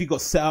 I'm not sure if he got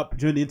set up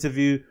during the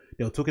interview.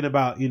 They were talking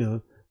about, you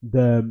know,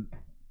 the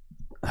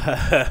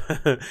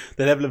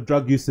level of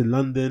drug use in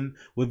London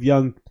with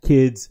young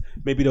kids.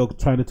 Maybe they were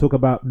trying to talk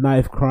about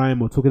knife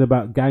crime or talking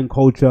about gang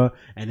culture,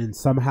 and then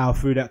somehow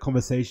through that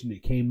conversation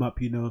it came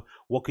up, you know,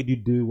 what could you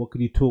do, what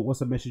could you talk, what's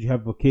the message you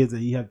have for kids?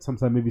 And you have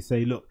sometimes maybe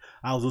say, look,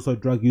 I was also a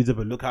drug user,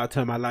 but look how I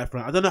turned my life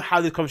around. I don't know how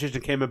this conversation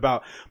came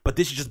about, but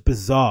this is just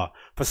bizarre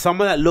for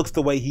someone that looks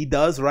the way he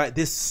does, right?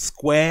 This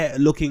square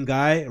looking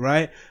guy,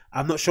 right?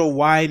 I'm not sure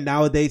why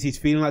nowadays he's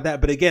feeling like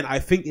that, but again, I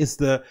think it's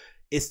the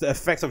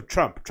effects of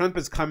Trump. Trump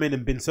has come in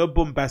and been so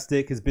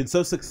bombastic, has been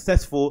so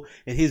successful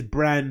in his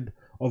brand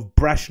of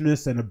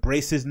brashness and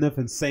abrasiveness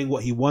and saying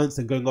what he wants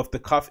and going off the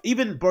cuff.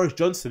 Even Boris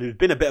Johnson, who's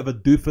been a bit of a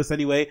doofus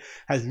anyway,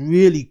 has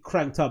really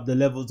cranked up the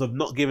levels of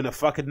not giving a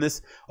fuckedness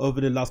over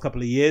the last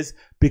couple of years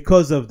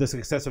because of the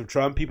success of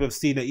Trump. People have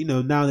seen that, you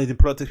know, nowadays in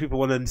politics, people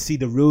want to see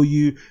the real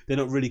you. They're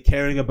not really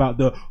caring about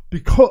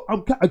because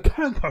I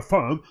can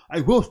confirm, I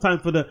will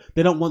stand for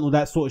they don't want all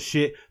that sort of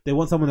shit. They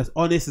want someone that's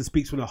honest and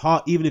speaks from the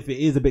heart, even if it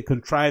is a bit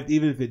contrived,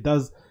 even if it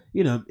does,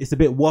 you know, it's a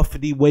bit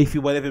waffly,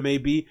 wafy, whatever it may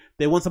be.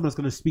 They want someone that's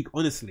going to speak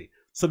honestly.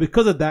 So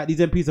because of that, these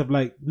MPs have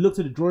like looked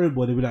at the drawing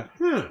board and be like,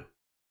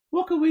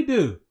 what can we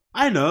do?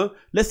 I know.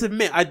 Let's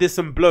admit I did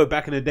some blow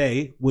back in the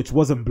day, which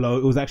wasn't blow.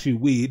 It was actually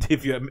weed.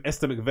 If you're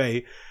Esther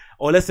McVeigh,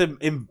 or let's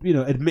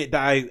admit that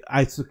I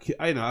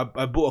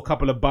bought a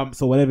couple of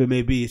bumps or whatever it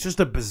may be. It's just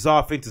a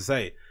bizarre thing to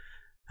say.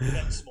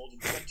 That's more than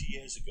 20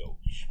 years ago.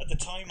 At the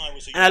time, I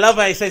was a And I love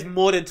how he says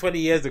more than 20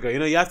 years ago. You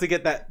know, you have to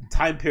get that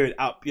time period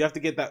up. You have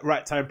to get that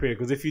right time period,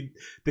 because if you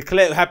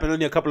declare it happened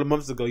only a couple of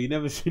months ago, you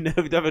never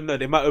know.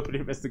 They might open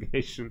an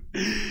investigation.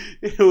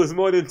 It was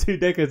more than 2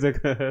 decades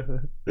ago.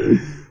 It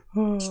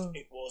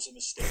was a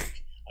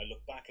mistake. I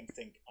look back and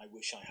think, I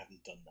wish I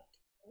hadn't done that.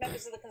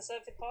 Members of the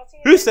Conservative Party?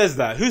 Who says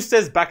that? Who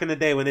says back in the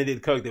day when they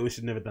did coke they wish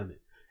they'd never done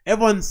it?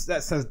 Everyone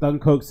that says done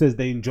coke says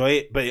they enjoy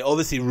it, but it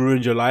obviously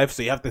ruined your life,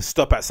 so you have to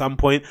stop at some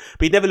point.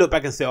 But you never look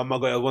back and say, oh my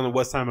god, it was one of the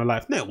worst time of my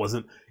life. No, it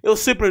wasn't. It was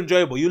super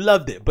enjoyable. You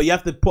loved it, but you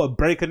have to put a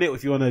break on it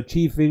if you want to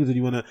achieve things and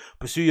you want to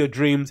pursue your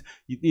dreams.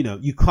 You know,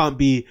 you can't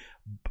be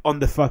on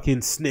the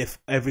fucking sniff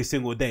every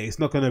single day. It's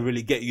not going to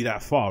really get you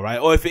that far, right?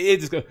 Or if it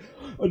is, it's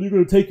only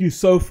going to take you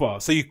so far.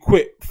 So you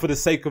quit for the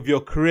sake of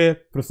your career,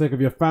 for the sake of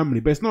your family.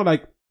 But it's not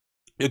like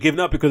you're giving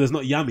up because it's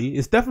not yummy.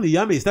 It's definitely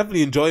yummy. It's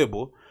definitely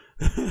enjoyable.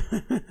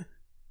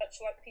 Much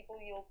like people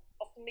you'll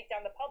often meet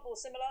down the pub or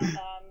similar,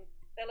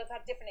 they'll have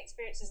had different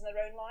experiences in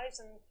their own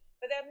lives,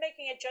 but they're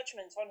making a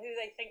judgment on who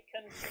they think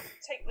can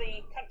take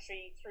the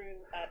country through.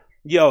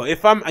 Yo,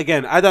 if I'm,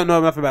 again, I don't know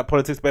enough about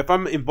politics, but if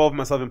I'm involved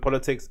myself in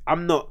politics,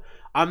 I'm not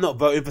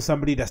voting for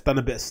somebody that's done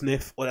a bit of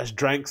sniff or that's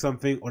drank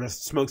something or that's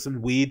smoked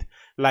some weed.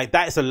 Like,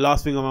 that is the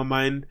last thing on my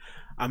mind.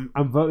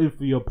 I'm voting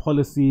for your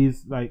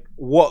policies. Like,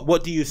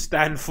 what do you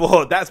stand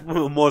for? That's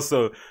more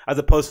so, as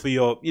opposed for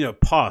your, you know,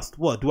 past.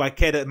 What do I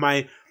care that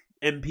my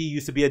MP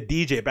used to be a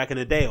DJ back in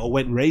the day or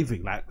went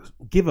raving? Like,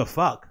 give a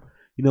fuck.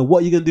 You know,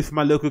 what are you going to do for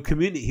my local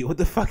community? What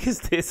the fuck is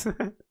this?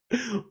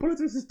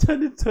 Politics has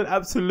turned into an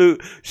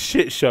absolute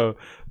shit show.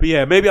 But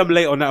yeah, maybe I'm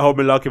late on that whole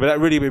malarkey, but that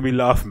really made me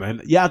laugh, man.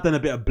 Yeah, I've done a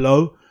bit of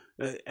blow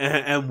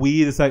and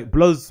weed. It's like,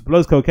 blow's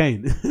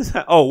cocaine. It's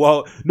like, oh,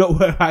 well, not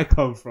where I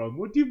come from.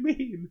 What do you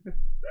mean?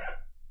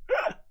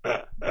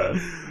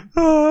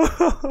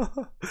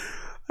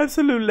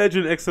 Absolute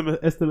legend, Esther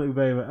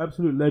McVeigh, man.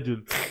 Absolute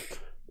legend.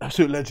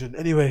 Absolute legend.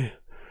 Anyway,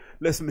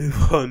 let's move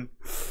on.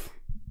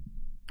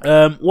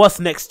 What's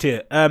next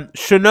here?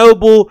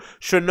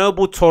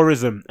 Chernobyl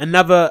tourism.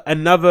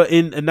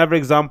 Another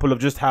example of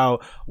just how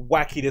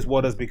wacky this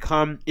world has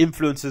become.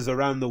 Influencers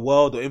around the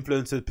world, or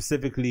influencers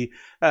specifically,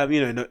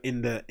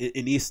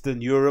 in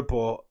Eastern Europe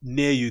or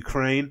near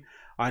Ukraine,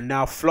 are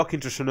now flocking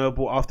to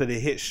Chernobyl after the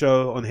hit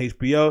show on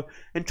HBO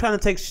and trying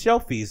to take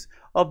selfies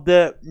of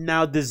the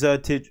now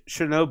deserted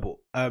Chernobyl.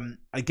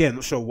 Again,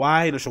 not sure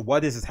why, not sure why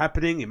this is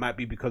happening. It might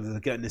be because they're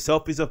getting the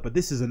selfies off, but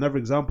this is another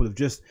example of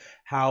just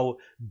how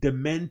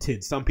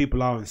demented some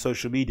people are on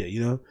social media.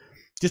 You know,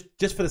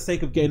 just for the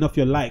sake of getting off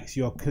your likes,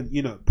 you're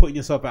putting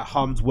yourself at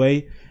harm's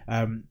way.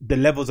 The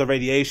levels of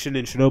radiation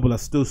in Chernobyl are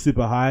still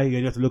super high.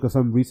 You have to look at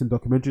some recent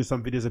documentaries,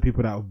 some videos of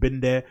people that have been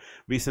there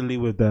recently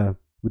with the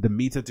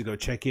meter to go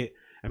check it,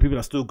 and people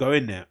are still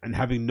going there and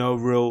having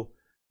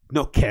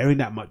not caring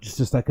that much. It's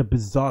just like a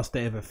bizarre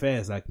state of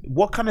affairs. Like,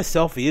 what kind of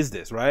selfie is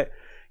this, right?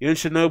 You're in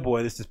Chernobyl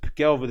and there's this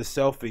girl with a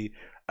selfie,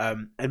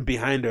 and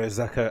behind her is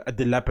like a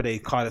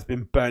dilapidated car that's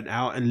been burnt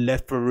out and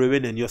left for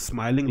ruin, and you're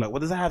smiling. Like, what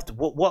does that have to?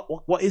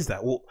 What is that?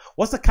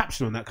 What's the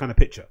caption on that kind of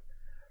picture?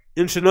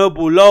 In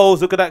Chernobyl,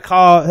 lols, look at that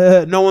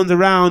car. No one's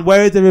around.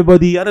 Where is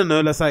everybody? I don't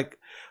know. That's like,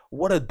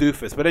 what a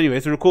doofus. But anyway,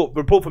 it's a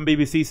report from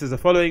BBC says the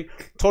following: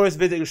 tourists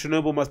visiting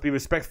Chernobyl must be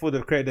respectful.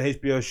 They've created the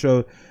HBO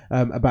show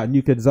about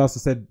nuclear disaster.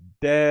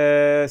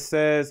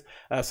 Says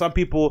some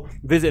people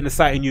visiting the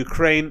site in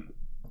Ukraine,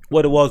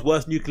 where the world's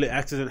worst nuclear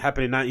accident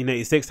happened in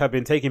 1986, have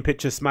been taking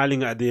pictures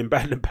smiling at the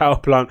abandoned power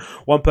plant.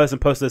 One person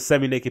posted a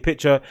semi-naked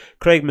picture.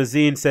 Craig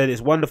Mazin said it's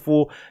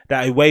wonderful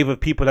that a wave of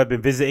people have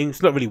been visiting.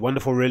 It's not really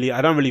wonderful, really.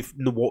 I don't really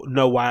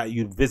know why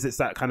you visit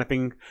that kind of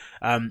thing.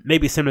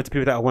 Maybe similar to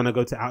people that want to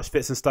go to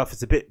Auschwitz and stuff.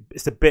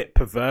 It's a bit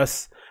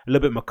perverse, a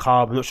little bit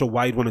macabre. I'm not sure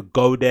why you'd want to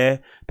go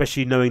there,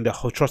 especially knowing the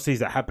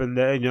atrocities that happened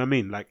there. You know what I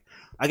mean? Like,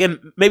 again,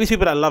 maybe it's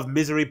people that love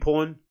misery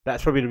porn.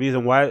 That's probably the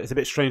reason why. It's a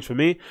bit strange for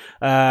me.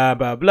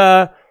 Blah,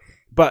 blah.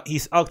 But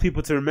he's asked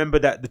people to remember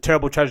that the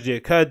terrible tragedy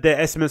occurred there.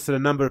 Estimates to the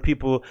number of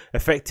people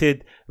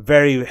affected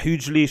vary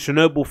hugely.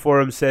 Chernobyl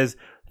Forum says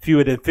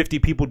fewer than 50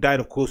 people died.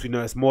 Of course, we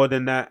know it's more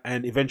than that.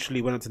 And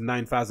eventually went up to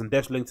 9,000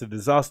 deaths linked to the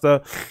disaster.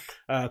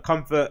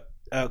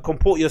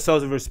 Comport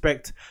yourselves with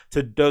respect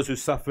to those who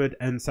suffered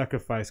and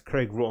sacrificed,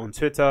 Craig wrote on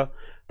Twitter.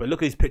 But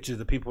look at these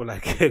pictures of people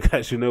like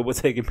Chernobyl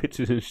taking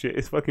pictures and shit.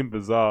 It's fucking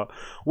bizarre.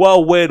 What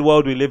a weird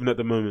world we live in at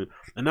the moment.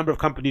 A number of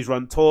companies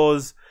run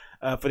tours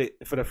for the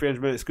 300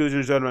 minute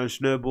exclusion zone around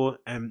Chernobyl,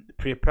 and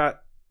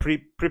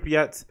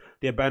Pripyat,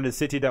 the abandoned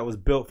city that was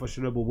built for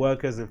Chernobyl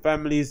workers and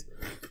families.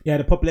 It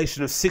had a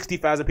population of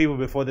 60,000 people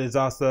before the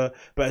disaster,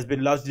 but has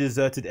been largely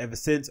deserted ever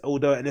since.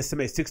 Although an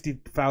estimated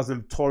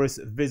 60,000 tourists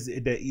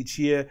visited there each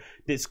year,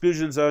 the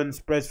exclusion zone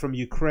spreads from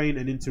Ukraine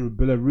and into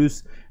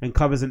Belarus and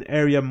covers an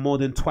area more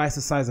than twice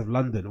the size of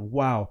London.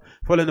 Wow.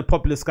 Following the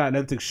popular Sky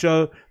Atlantic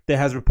show, there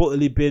has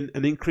reportedly been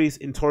an increase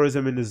in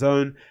tourism in the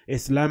zone.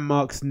 Its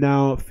landmarks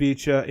now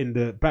feature in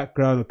the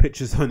background of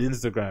pictures on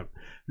Instagram.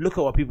 Look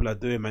at what people are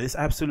doing, man. It's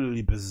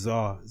absolutely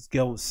bizarre. This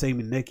girl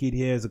semi-naked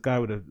here. There's a guy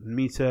with a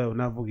meter,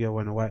 another girl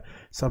wearing a white.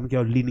 Some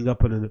girl leaning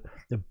up on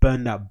the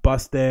burned out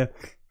bus there.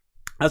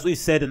 As we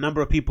said, the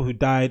number of people who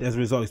died as a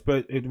result of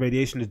exposed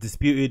radiation is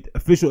disputed.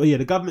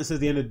 The government says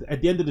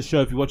at the end of the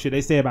show, if you watch it,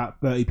 they say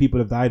about 30 people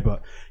have died,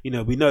 but we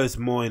know it's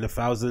more in the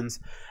thousands.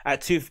 A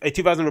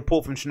 2000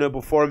 report from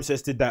Chernobyl Forum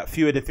suggested that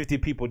fewer than 50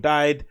 people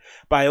died,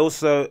 but it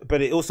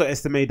also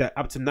estimated that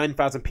up to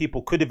 9,000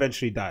 people could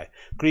eventually die.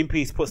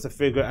 Greenpeace puts the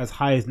figure as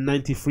high as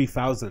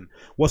 93,000.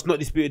 What's not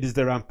disputed is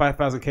that around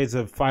 5,000 cases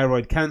of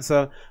thyroid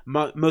cancer,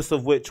 most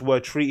of which were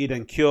treated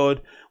and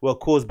cured, were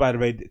caused by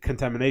the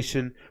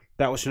contamination.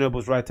 That was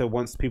Chernobyl's writer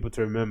wants people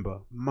to remember.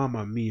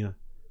 Mamma mia.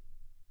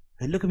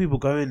 And look at people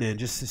going there.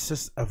 It's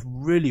just a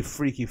really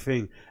freaky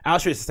thing.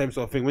 Auschwitz is the same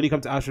sort of thing. When you come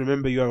to Auschwitz,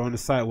 remember you are on a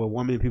site where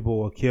 1 million people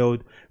were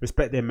killed.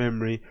 Respect their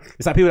memory.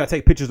 It's like people that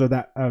take pictures of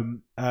that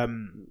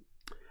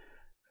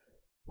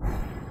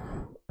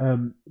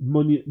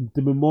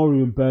the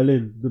memorial in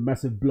Berlin, the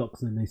massive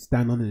blocks, and they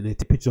stand on it and they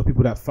take pictures of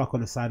people that fuck on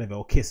the side of it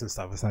or kiss and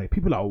stuff. It's like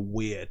people are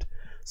weird.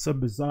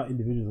 Some bizarre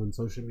individuals on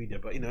social media,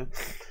 but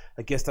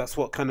I guess that's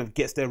what kind of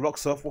gets their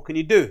rocks off. What can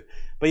you do?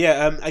 But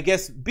yeah, I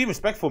guess be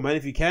respectful, man,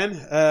 if you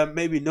can.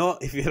 Maybe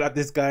not if you're like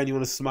this guy and you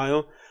want to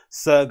smile.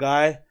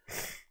 Sergey,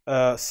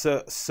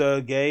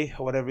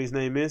 or whatever his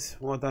name is.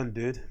 Well done,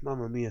 dude.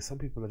 Mamma mia. Some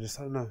people are just,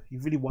 I don't know. You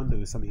really wonder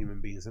with some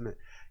human beings, isn't it?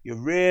 You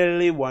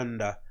really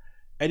wonder.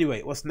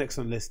 Anyway, what's next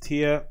on the list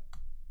here?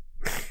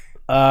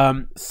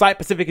 Site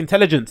Pacific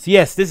Intelligence.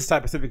 Yes, this is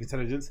Site Pacific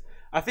Intelligence.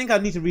 I think I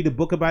need to read a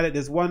book about it.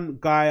 There's one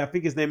guy, I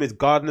think his name is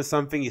Gardner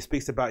something. He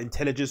speaks about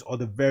intelligence or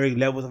the varying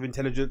levels of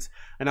intelligence.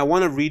 And I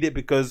want to read it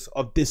because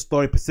of this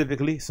story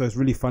specifically. So it's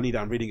really funny that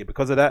I'm reading it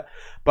because of that.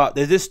 But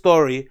there's this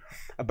story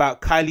about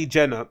Kylie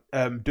Jenner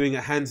doing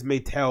a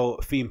Handmaid Tale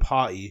theme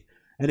party.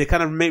 And it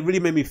kind of really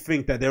made me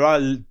think that there are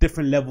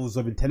different levels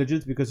of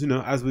intelligence because,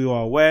 as we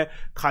are aware,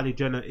 Kylie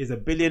Jenner is a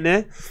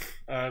billionaire.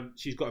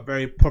 She's got a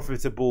very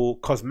profitable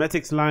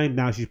cosmetics line.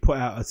 Now she's put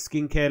out a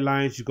skincare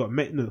line. She's got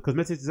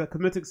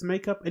cosmetics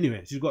makeup?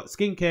 Anyway, she's got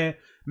skincare,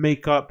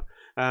 makeup.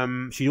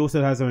 She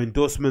also has her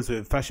endorsements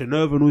with Fashion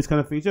Nova and all these kind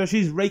of things.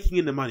 She's raking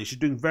in the money. She's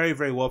doing very,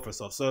 very well for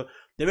herself. So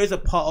there is a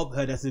part of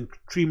her that's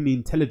extremely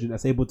intelligent,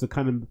 that's able to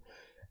kind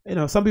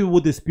of, some people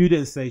will dispute it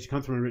and say she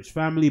comes from a rich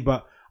family,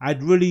 but I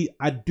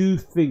do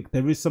think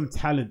there is some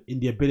talent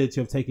in the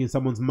ability of taking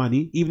someone's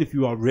money, even if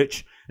you are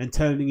rich, and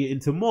turning it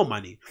into more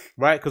money,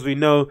 right? Because we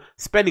know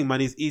spending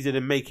money is easier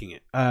than making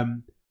it.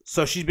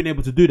 So she's been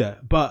able to do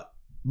that. But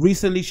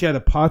recently she had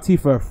a party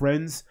for her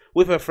friends,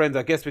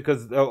 I guess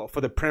because for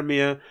the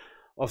premiere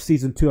of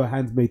season 2 of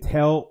Handmaid's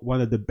Tale,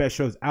 one of the best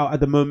shows out at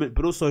the moment,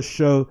 but also a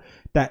show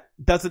that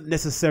doesn't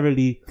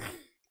necessarily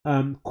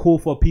call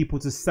for people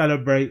to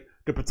celebrate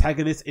the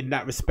protagonist in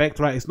that respect,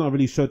 right? It's not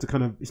really show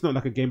to it's not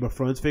like a Game of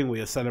Thrones thing where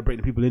you're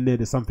celebrating the people in there.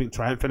 There's something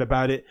triumphant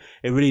about it.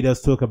 It really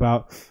does talk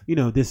about,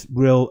 this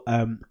real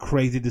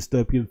crazy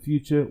dystopian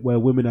future where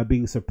women are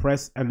being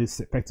suppressed and it's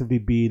effectively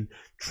being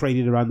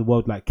traded around the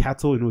world like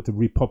cattle in order to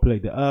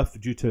repopulate the earth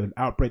due to an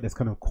outbreak that's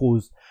kind of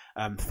caused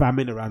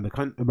famine around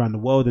the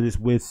world, and this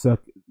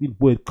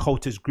weird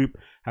cultist group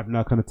have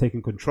now kind of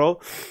taken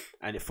control,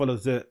 and it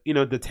follows the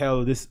tale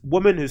of this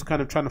woman who's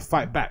kind of trying to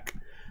fight back.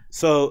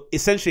 So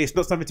essentially, it's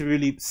not something to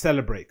really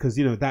celebrate because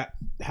that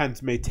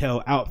Handmaid's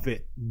Tale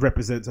outfit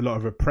represents a lot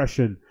of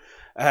repression,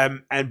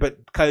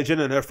 but Kylie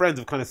Jenner and her friends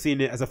have kind of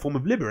seen it as a form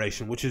of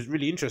liberation, which is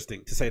really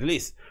interesting to say the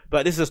least.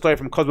 But this is a story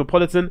from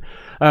Cosmopolitan.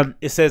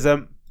 It says,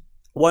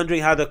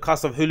 wondering how the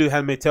cast of Hulu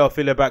Handmaid's Tale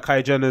feel about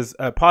Kylie Jenner's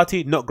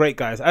party? Not great,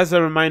 guys. As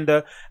a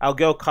reminder, our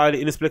girl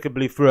Kylie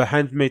inexplicably threw a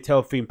Handmaid's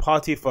Tale themed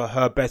party for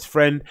her best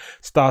friend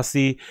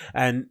Stacy,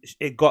 and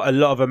it got a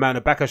lot of amount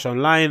of backlash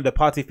online. The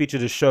party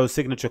featured the show's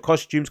signature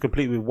costumes,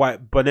 complete with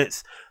white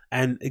bonnets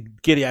and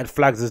Gilead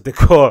flags as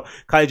decor.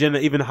 Kylie Jenner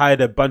even hired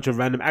a bunch of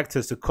random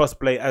actors to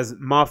cosplay as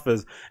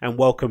Marthas and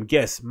welcome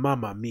guests.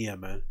 Mamma mia,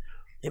 man.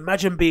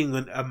 Imagine being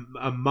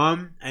a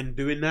mum and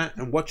doing that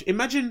and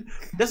imagine,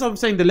 that's what I'm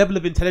saying, the level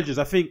of intelligence.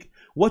 I think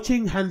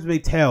watching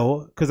Handmaid's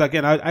Tale, because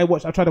again, I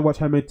try to watch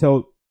Handmaid's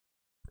Tale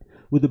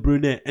with the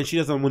brunette and she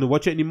doesn't want to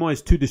watch it anymore.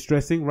 It's too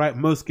distressing, right?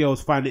 Most girls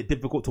find it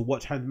difficult to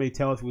watch Handmaid's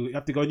Tale. You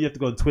have to go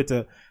on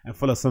Twitter and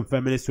follow some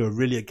feminists who are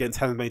really against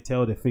Handmaid's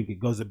Tale. They think it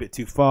goes a bit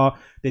too far.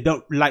 They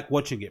don't like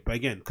watching it. But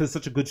again, because it's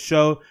such a good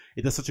show,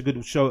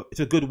 it's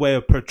a good way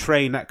of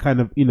portraying that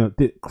kind of,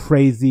 the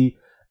crazy,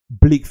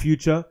 bleak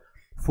future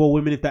for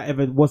women, if that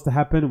ever was to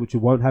happen, which it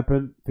won't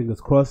happen,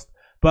 fingers crossed.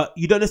 But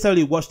you don't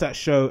necessarily watch that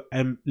show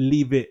and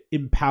leave it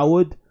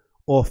empowered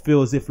or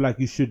feel as if like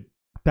you should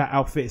that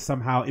outfit is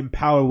somehow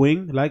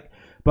empowering, like.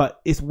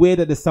 But it's weird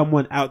that there's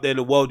someone out there in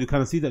the world who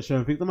kind of sees that show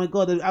and thinks, oh my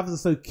god, the outfits are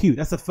so cute.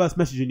 That's the first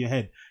message in your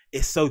head.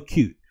 It's so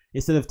cute.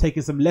 Instead of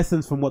taking some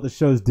lessons from what the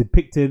show's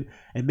depicting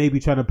and maybe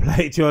trying to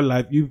play it to your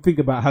life, you think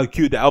about how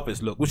cute the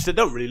outfits look, which they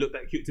don't really look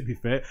that cute, to be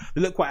fair.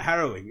 They look quite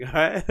harrowing,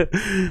 right?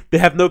 They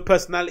have no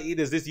personality.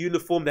 There's this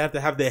uniform. They have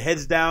to have their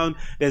heads down.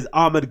 There's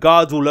armored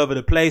guards all over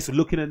the place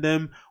looking at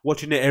them,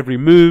 watching their every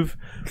move.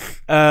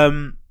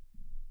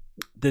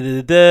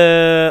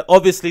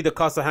 Obviously, the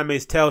cast of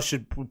Handmaid's Tale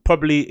should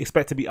probably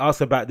expect to be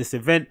asked about this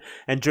event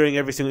and during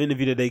every single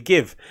interview that they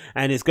give.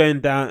 And it's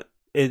going down.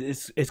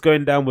 It's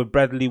going down with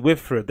Bradley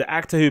Whitford. The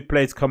actor who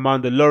plays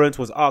Commander Lawrence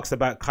was asked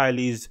about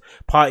Kylie's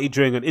party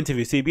during an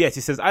interview with CBS. He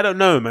says, I don't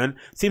know, man.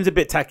 Seems a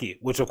bit tacky,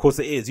 which of course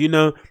it is. You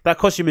know, that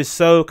costume is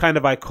so kind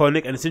of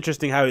iconic, and it's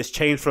interesting how it's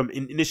changed from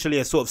initially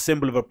a sort of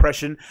symbol of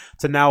oppression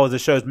to now, as the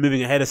show is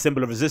moving ahead, a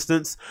symbol of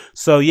resistance.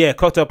 So yeah,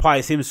 cocktail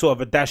party seems sort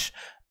of a dash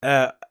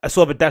at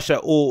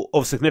all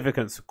of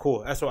significance.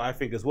 Cool, that's what I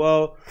think as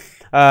well.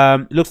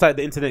 Looks like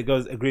the internet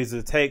agrees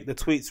with the take. The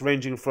tweets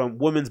ranging from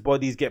women's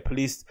bodies get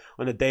policed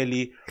on a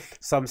daily.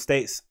 Some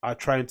states are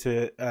trying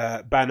to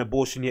ban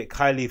abortion, yet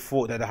Kylie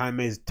thought that the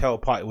Handmaid's Tale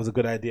party was a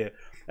good idea.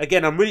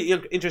 Again, I'm really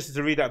interested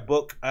to read that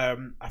book. I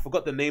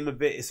forgot the name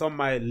of it. It's on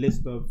my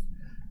list of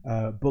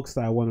books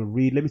that I want to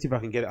read. Let me see if I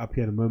can get it up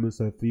here in a moment,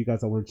 so for you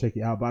guys I want to check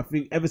it out. But I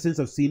think ever since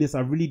I've seen this,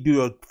 I really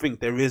do think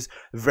there is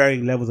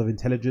varying levels of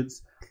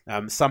intelligence.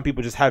 Some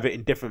people just have it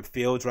in different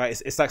fields, right?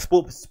 It's like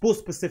sport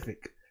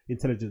specific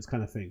intelligence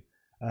kind of thing.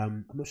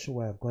 I'm not sure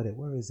where I've got it.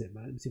 Where is it,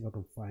 man? Let me see if I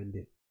can find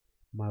it.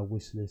 My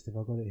wish list. If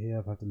I got it here,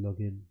 I've had to log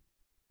in.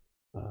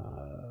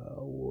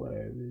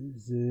 Where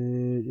is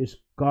it? It's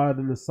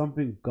Gardener,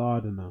 something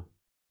Gardener.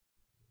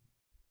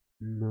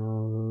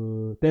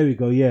 No, there we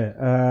go.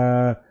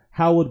 Yeah,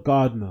 Howard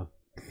Gardner,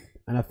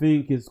 and I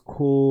think it's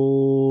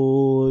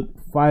called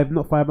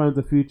not 5 Minds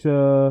of the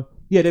Future.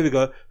 Yeah, there we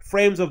go.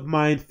 Frames of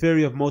Mind,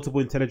 Theory of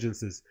Multiple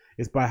Intelligences.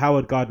 It's by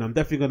Howard Gardner. I'm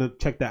definitely gonna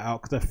check that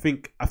out because I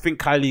think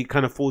Kylie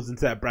kind of falls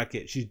into that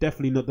bracket. She's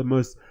definitely not the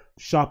most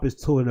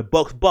sharpest tool in the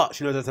box, but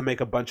she knows how to make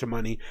a bunch of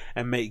money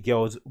and make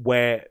girls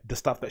wear the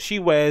stuff that she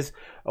wears,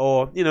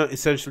 or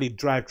essentially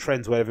drive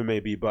trends, whatever it may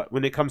be. But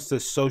when it comes to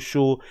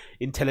social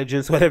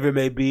intelligence, whatever it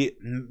may be,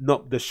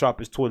 not the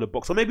sharpest tool in the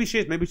box. Or maybe she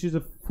is. Maybe she's a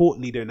thought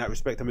leader in that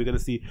respect, and we're gonna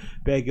see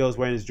bare girls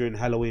wearing this during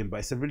Halloween. But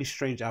it's a really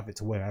strange outfit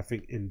to wear, I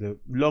think, in the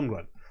long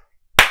run.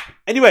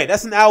 Anyway,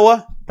 that's an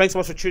hour. Thanks so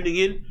much for tuning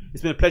in.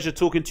 It's been a pleasure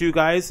talking to you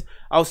guys.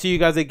 I'll see you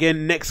guys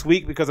again next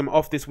week because I'm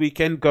off this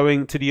weekend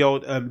going to the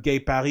old Gay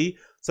Paris.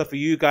 So for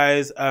you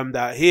guys that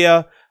are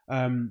here,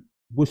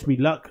 wish me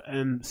luck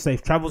and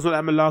safe travels on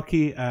that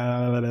malarkey.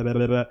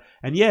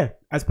 And yeah,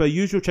 as per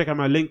usual, check out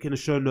my link in the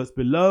show notes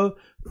below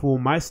for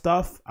my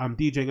stuff. I'm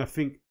DJing, I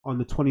think, on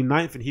the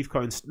 29th in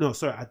Heathcote,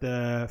 at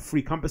the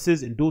Free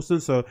Compasses in Dawson.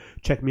 So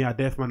check me out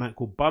there for my night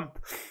called Bump,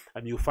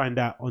 and you'll find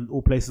that on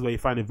all places where you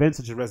find events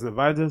such as Resident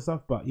Vibes and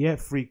stuff. But yeah,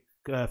 Free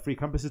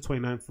Compasses,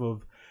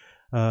 29th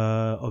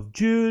of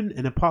June.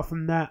 And apart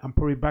from that, I'm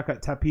probably back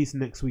at Tapis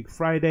next week,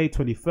 Friday,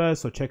 21st.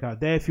 So check out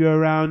there if you're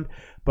around.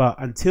 But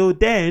until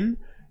then,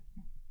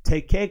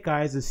 take care,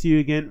 guys, and see you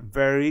again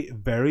very,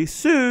 very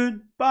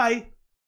soon. Bye.